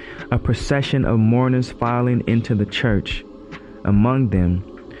 A procession of mourners filing into the church. Among them,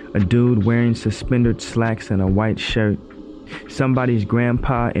 a dude wearing suspended slacks and a white shirt. Somebody's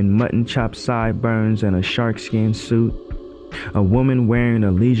grandpa in mutton chop sideburns and a sharkskin suit. A woman wearing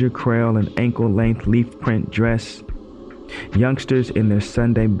a leisure creel and ankle-length leaf print dress. Youngsters in their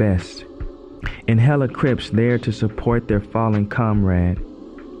Sunday best. And hella Crips there to support their fallen comrade.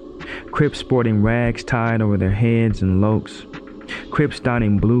 Crips sporting rags tied over their heads and lokes. Crips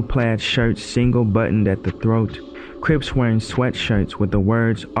donning blue plaid shirts single-buttoned at the throat. Crips wearing sweatshirts with the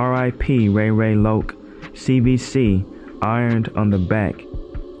words R.I.P. Ray Ray Loke, CVC ironed on the back.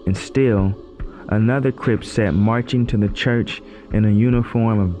 And still, another Crip set marching to the church in a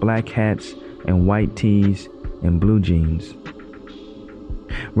uniform of black hats and white tees and blue jeans.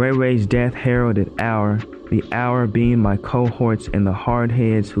 Ray Ray's death heralded the hour being my cohorts and the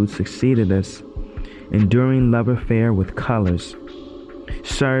hardheads who succeeded us, enduring love affair with colors,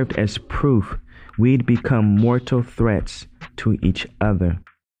 served as proof we'd become mortal threats to each other.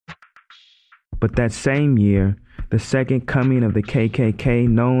 But that same year, the second coming of the KKK,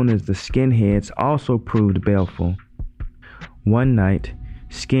 known as the Skinheads, also proved baleful. One night,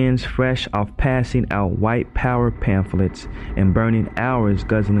 skins fresh off passing out white power pamphlets and burning hours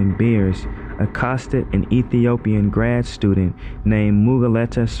guzzling beers, accosted an Ethiopian grad student named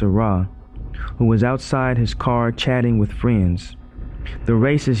Mugaleta Sarah, who was outside his car chatting with friends. The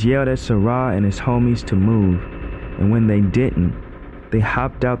racists yelled at Sarah and his homies to move, and when they didn't, they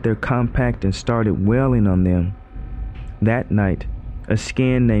hopped out their compact and started wailing on them. That night, a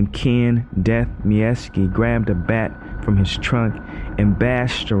skin named Ken Death Mieski grabbed a bat from his trunk and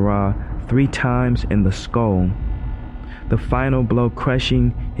bashed Sarah 3 times in the skull, the final blow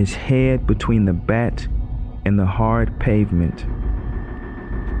crushing his head between the bat and the hard pavement.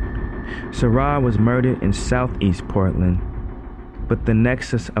 Sarah was murdered in southeast Portland, but the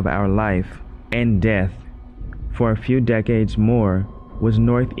nexus of our life and death for a few decades more was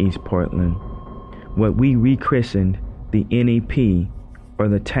northeast Portland, what we rechristened the NEP, or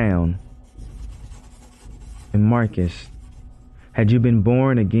the town. And Marcus, had you been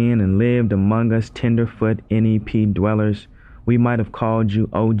born again and lived among us tenderfoot NEP dwellers, we might have called you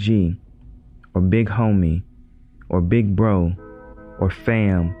OG, or Big Homie, or Big Bro, or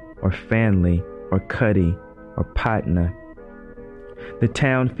Fam, or Family, or Cuddy, or Partner. The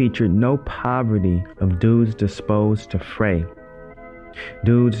town featured no poverty of dudes disposed to fray.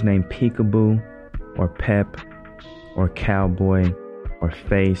 Dudes named Peekaboo, or Pep, or Cowboy, or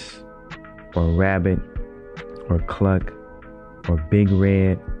Face, or Rabbit, or Cluck, or Big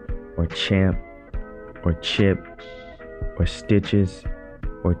Red, or Champ, or Chip, or Stitches,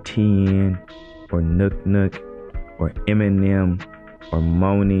 or TN, or Nook Nook, or Eminem, or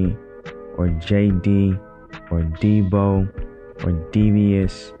Moni, or JD, or Debo, or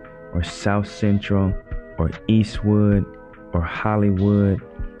Devious, or South Central, or Eastwood, or Hollywood,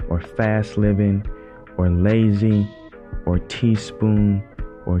 or Fast Living, or Lazy, or Teaspoon,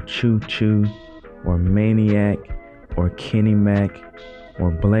 or Choo Choo, or Maniac, or Kenny Mac,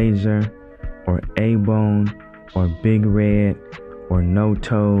 or Blazer, or A-Bone, or Big Red, or No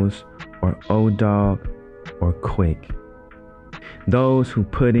Toes, or O-Dog, or Quick. Those who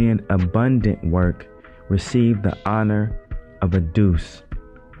put in abundant work receive the honor of a deuce,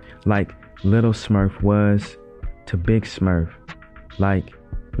 like Little Smurf was to Big Smurf, like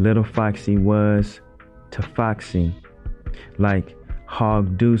Little Foxy was to Foxy, like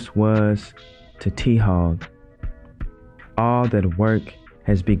Hog Deuce was to T-Hog. All that work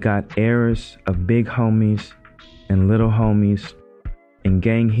has begot errors of big homies and little homies, and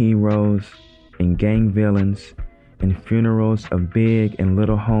gang heroes and gang villains, and funerals of big and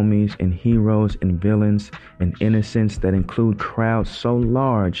little homies, and heroes and villains, and innocents that include crowds so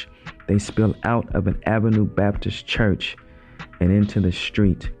large they spill out of an Avenue Baptist church and into the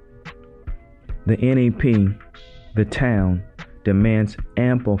street. The NEP, the town, demands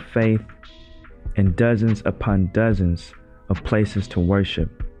ample faith and dozens upon dozens of places to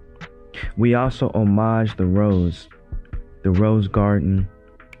worship. We also homage the Rose Garden,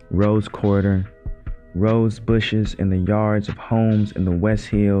 Rose Quarter, rose bushes in the yards of homes in the West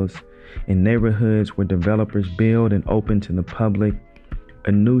Hills, in neighborhoods where developers build and open to the public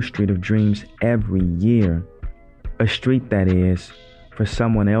a new street of dreams every year. A street, that is, for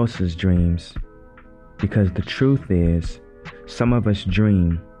someone else's dreams. Because the truth is, some of us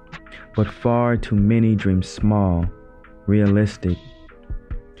dream, but far too many dream small, realistic.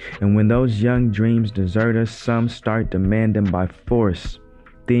 And when those young dreams desert us, some start demanding by force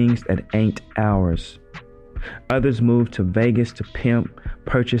things that ain't ours. Others move to Vegas to pimp,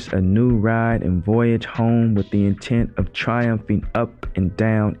 purchase a new ride, and voyage home with the intent of triumphing up and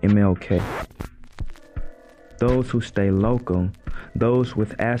down MLK. Those who stay local, those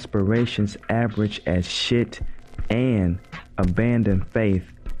with aspirations average as shit and abandon faith,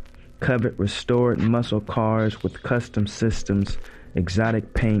 covet restored muscle cars with custom systems,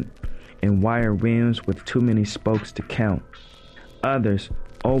 exotic paint, and wire rims with too many spokes to count. Others,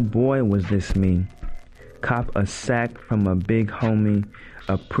 oh boy was this me, cop a sack from a big homie,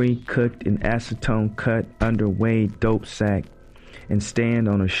 a pre-cooked and acetone cut underweighed dope sack, and stand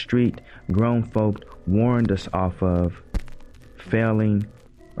on a street grown folk warned us off of, failing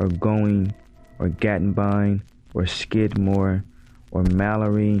or going or Gattenbine or Skidmore or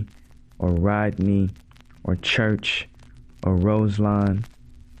Mallory or Rodney or Church or Roselawn.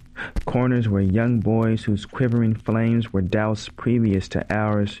 Corners where young boys whose quivering flames were doused previous to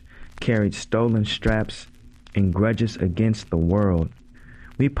ours carried stolen straps and grudges against the world.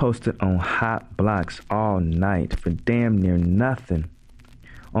 We posted on hot blocks all night for damn near nothing,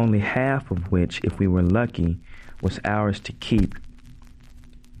 only half of which, if we were lucky, was ours to keep.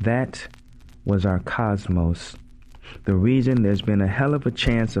 That was our cosmos. The reason there's been a hell of a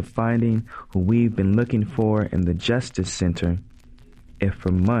chance of finding who we've been looking for in the Justice Center, if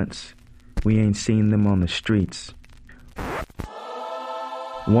for months we ain't seen them on the streets.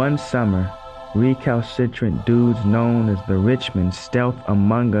 One summer, recalcitrant dudes known as the Richmond stealth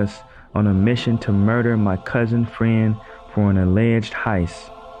among us on a mission to murder my cousin friend for an alleged heist.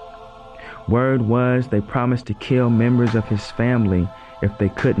 Word was they promised to kill members of his family if they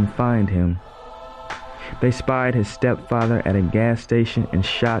couldn't find him. They spied his stepfather at a gas station and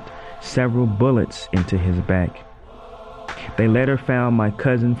shot several bullets into his back. They later found my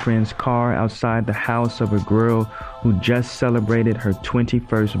cousin friend's car outside the house of a girl who just celebrated her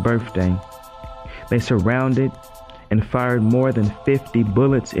 21st birthday. They surrounded and fired more than 50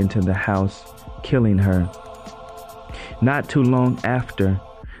 bullets into the house, killing her. Not too long after,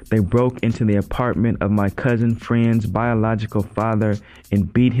 they broke into the apartment of my cousin friend's biological father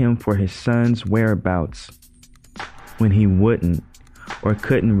and beat him for his son's whereabouts. When he wouldn't or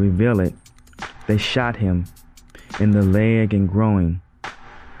couldn't reveal it, they shot him in the leg and groin,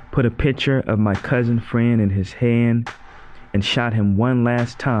 put a picture of my cousin friend in his hand, and shot him one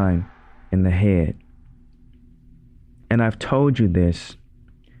last time in the head. And I've told you this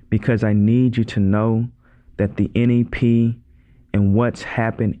because I need you to know that the NEP and what's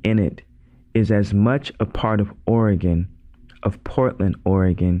happened in it is as much a part of Oregon, of Portland,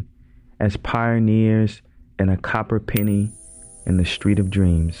 Oregon, as pioneers and a copper penny in the street of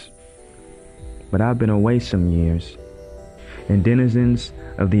dreams. But I've been away some years, and denizens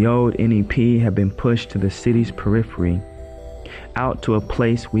of the old NEP have been pushed to the city's periphery, out to a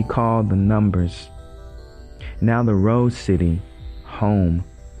place we call the Numbers. Now the Rose City, home,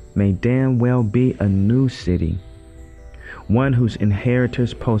 may damn well be a new city, one whose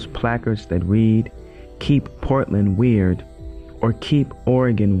inheritors post placards that read, "Keep Portland weird," or "Keep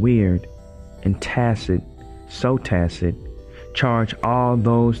Oregon weird," and tacit, so tacit, charge all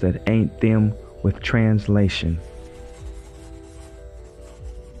those that ain't them with translation.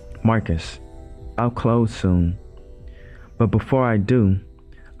 Marcus, I'll close soon, but before I do,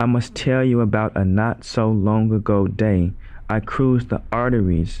 I must tell you about a not so long ago day I cruised the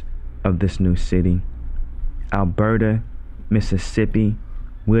arteries of this new city, Alberta, Mississippi,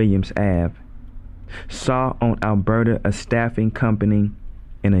 Williams Ave. Saw on Alberta a staffing company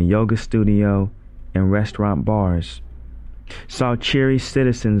in a yoga studio and restaurant bars. Saw cheery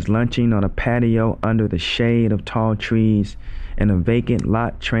citizens lunching on a patio under the shade of tall trees and a vacant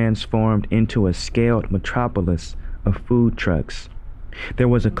lot transformed into a scaled metropolis of food trucks. There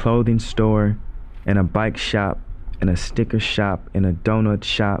was a clothing store and a bike shop and a sticker shop and a donut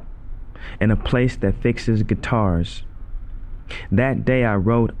shop and a place that fixes guitars. That day I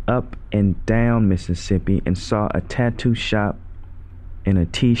rode up and down Mississippi and saw a tattoo shop and a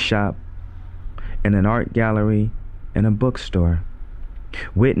tea shop and an art gallery and a bookstore.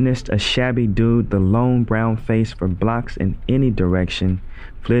 Witnessed a shabby dude, the lone brown face for blocks in any direction,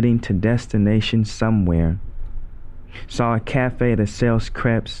 flitting to destination somewhere. Saw a cafe that sells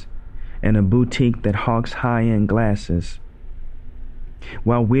crepes and a boutique that hawks high-end glasses.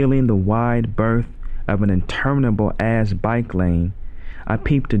 While wheeling the wide berth of an interminable-ass bike lane, I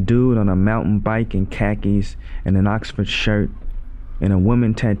peeped a dude on a mountain bike in khakis and an Oxford shirt and a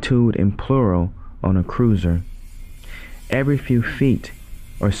woman tattooed in plural on a cruiser. Every few feet,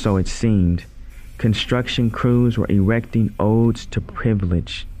 or so it seemed, construction crews were erecting odes to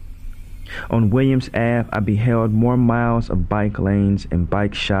privilege. On Williams Ave, I beheld more miles of bike lanes and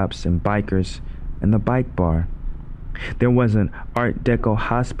bike shops and bikers and the bike bar. There was an Art Deco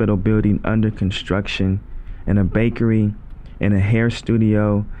hospital building under construction and a bakery and a hair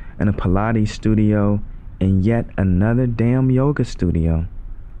studio and a Pilates studio and yet another damn yoga studio.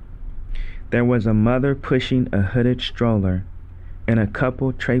 There was a mother pushing a hooded stroller and a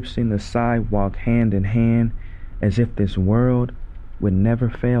couple traipsing the sidewalk hand in hand as if this world would never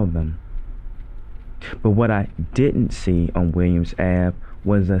fail them. But what I didn't see on Williams Ave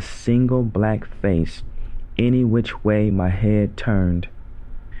was a single black face any which way my head turned.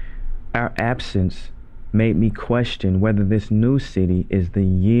 Our absence made me question whether this new city is the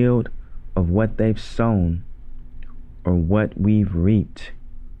yield of what they've sown or what we've reaped.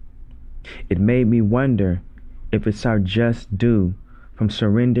 It made me wonder if it's our just due from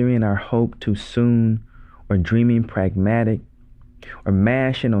surrendering our hope too soon, or dreaming pragmatic, or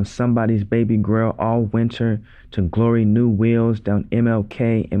mashing on somebody's baby girl all winter to glory new wheels down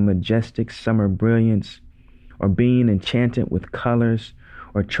MLK in majestic summer brilliance, or being enchanted with colors,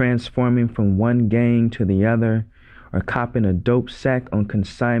 or transforming from one gang to the other, or copping a dope sack on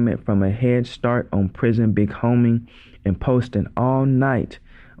consignment from a head start on prison big homing and posting all night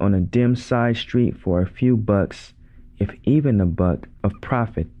on a dim side street for a few bucks, if even a buck, of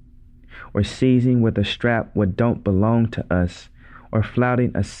profit, or seizing with a strap what don't belong to us, or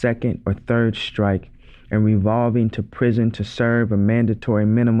flouting a second or third strike and revolving to prison to serve a mandatory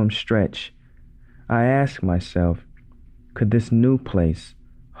minimum stretch. I ask myself, could this new place,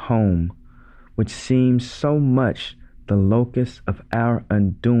 home, which seems so much the locus of our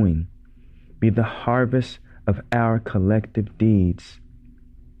undoing, be the harvest of our collective deeds?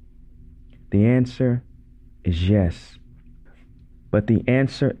 The answer is yes. But the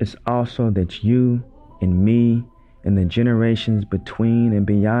answer is also that you and me and the generations between and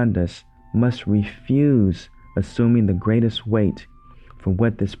beyond us must refuse assuming the greatest weight for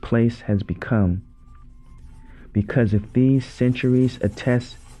what this place has become. Because if these centuries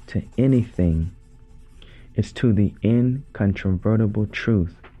attest to anything, it's to the incontrovertible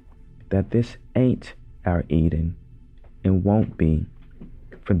truth that this ain't our Eden and won't be,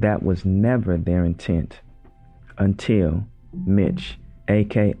 for that was never their intent until Mitch,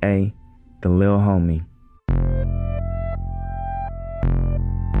 aka the Lil Homie.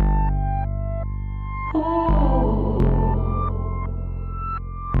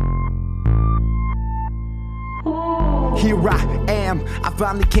 Here I am, I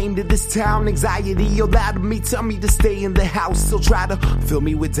finally came to this town. Anxiety all out of me, tell me to stay in the house. Still try to fill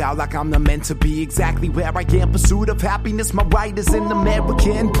me with doubt like I'm not meant to be exactly where I am. Pursuit of happiness, my right is an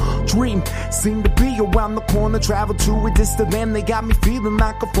American dream. Seem to be around the corner, travel to a distant land. They got me feeling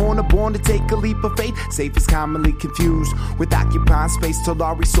like a foreigner, born to take a leap of faith. Safe is commonly confused with occupying space till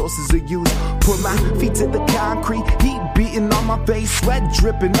our resources are used. Put my feet to the concrete, heat beating on my face, sweat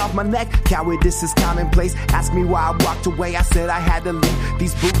dripping off my neck. Cowardice is commonplace. Ask me why I walked away, I said I had to leave.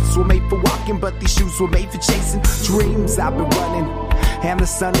 These boots were made for walking, but these shoes were made for chasing dreams. I've been running, and the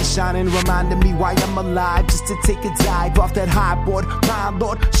sun is shining, reminding me why I'm alive. Just to take a dive off that high board, my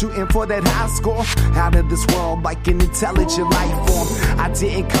lord, shooting for that high score. Out of this world like an intelligent life form. I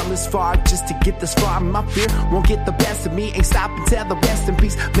didn't come this far just to get this far. My fear won't get the best of me. Ain't stopping till the rest in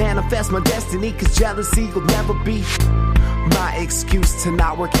peace. Manifest my destiny, cause jealousy will never be my excuse to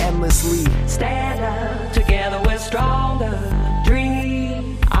not work endlessly. Stand up, together we're stronger.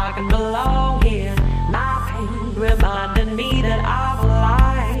 Dream, I can belong here. My pain reminding me that I'm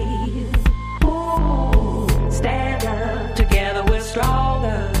alive. Ooh. Stand up, together we're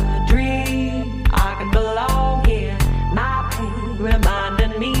stronger. Dream, I can belong here. My pain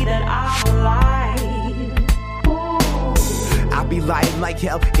reminding me that I'm alive. I'd be lying like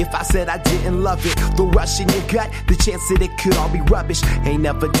hell if I said I didn't love it. The rush in your gut, the chance that it could all be rubbish. Ain't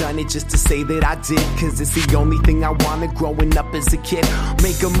never done it just to say that I did, cause it's the only thing I wanted growing up as a kid.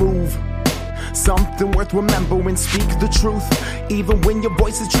 Make a move, something worth remembering. Speak the truth, even when your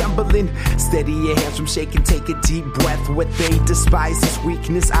voice is trembling. Steady your hands from shaking, take a deep breath. What they despise is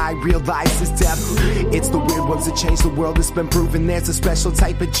weakness, I realize is depth. It's the weird ones that change the world. It's been proven there's a special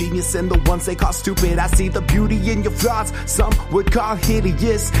type of genius in the ones they call stupid. I see the beauty in your flaws, some would call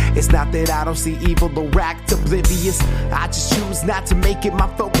hideous. It's not that I don't see evil or act oblivious. I just choose not to make it my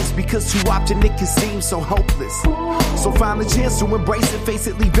focus, because too often it can seem so hopeless. So find the chance to embrace it, face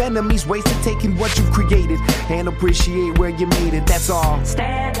it, leave enemies wasted, taking what you've created and appreciate where you made it, that's all.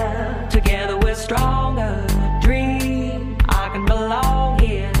 Stand up, together we're stronger. Dream, I can belong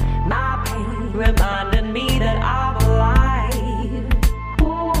here. My pain reminding me that I'm alive.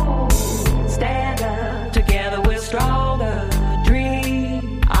 Ooh. Stand up, together we're stronger.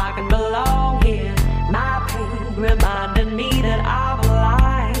 Dream, I can belong here. My pain reminding me that I'm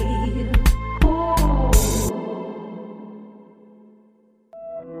alive. Ooh.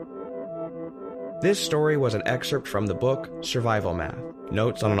 This story was an excerpt from the book Survival Math,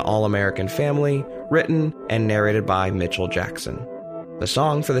 Notes on an All-American Family, written and narrated by Mitchell Jackson. The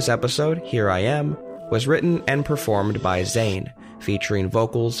song for this episode, Here I Am, was written and performed by Zane, featuring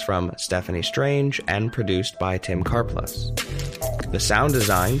vocals from Stephanie Strange and produced by Tim Carplus. The sound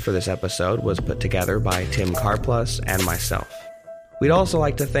design for this episode was put together by Tim Carplus and myself. We'd also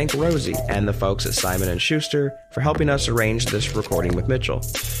like to thank Rosie and the folks at Simon & Schuster for helping us arrange this recording with Mitchell.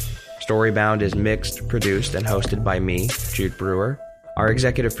 Storybound is mixed, produced, and hosted by me, Jude Brewer. Our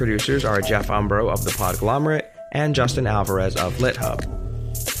executive producers are Jeff Umbro of The Podglomerate and Justin Alvarez of LitHub.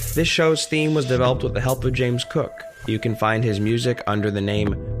 This show's theme was developed with the help of James Cook. You can find his music under the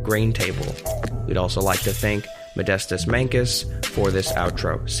name Grain Table. We'd also like to thank Modestus Mankus for this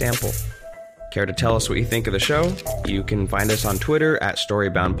outro sample. Care to tell us what you think of the show? You can find us on Twitter at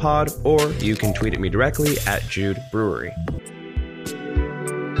StoryboundPod, or you can tweet at me directly at Jude Brewery.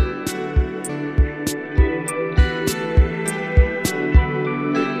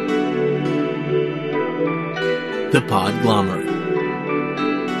 The Podglomerate,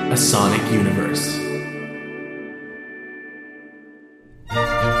 a sonic universe.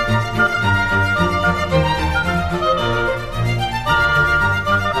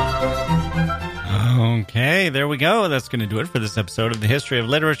 Okay, there we go. That's going to do it for this episode of The History of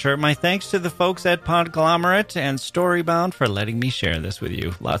Literature. My thanks to the folks at Podglomerate and Storybound for letting me share this with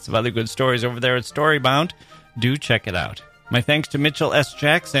you. Lots of other good stories over there at Storybound. Do check it out. My thanks to Mitchell S.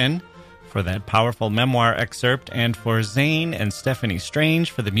 Jackson for that powerful memoir excerpt, and for Zane and Stephanie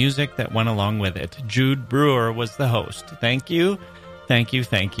Strange for the music that went along with it. Jude Brewer was the host. Thank you, thank you,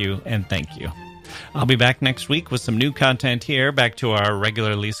 thank you, and thank you. I'll be back next week with some new content here, back to our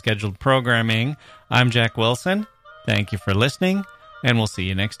regularly scheduled programming. I'm Jack Wilson. Thank you for listening, and we'll see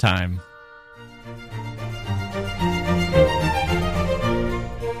you next time.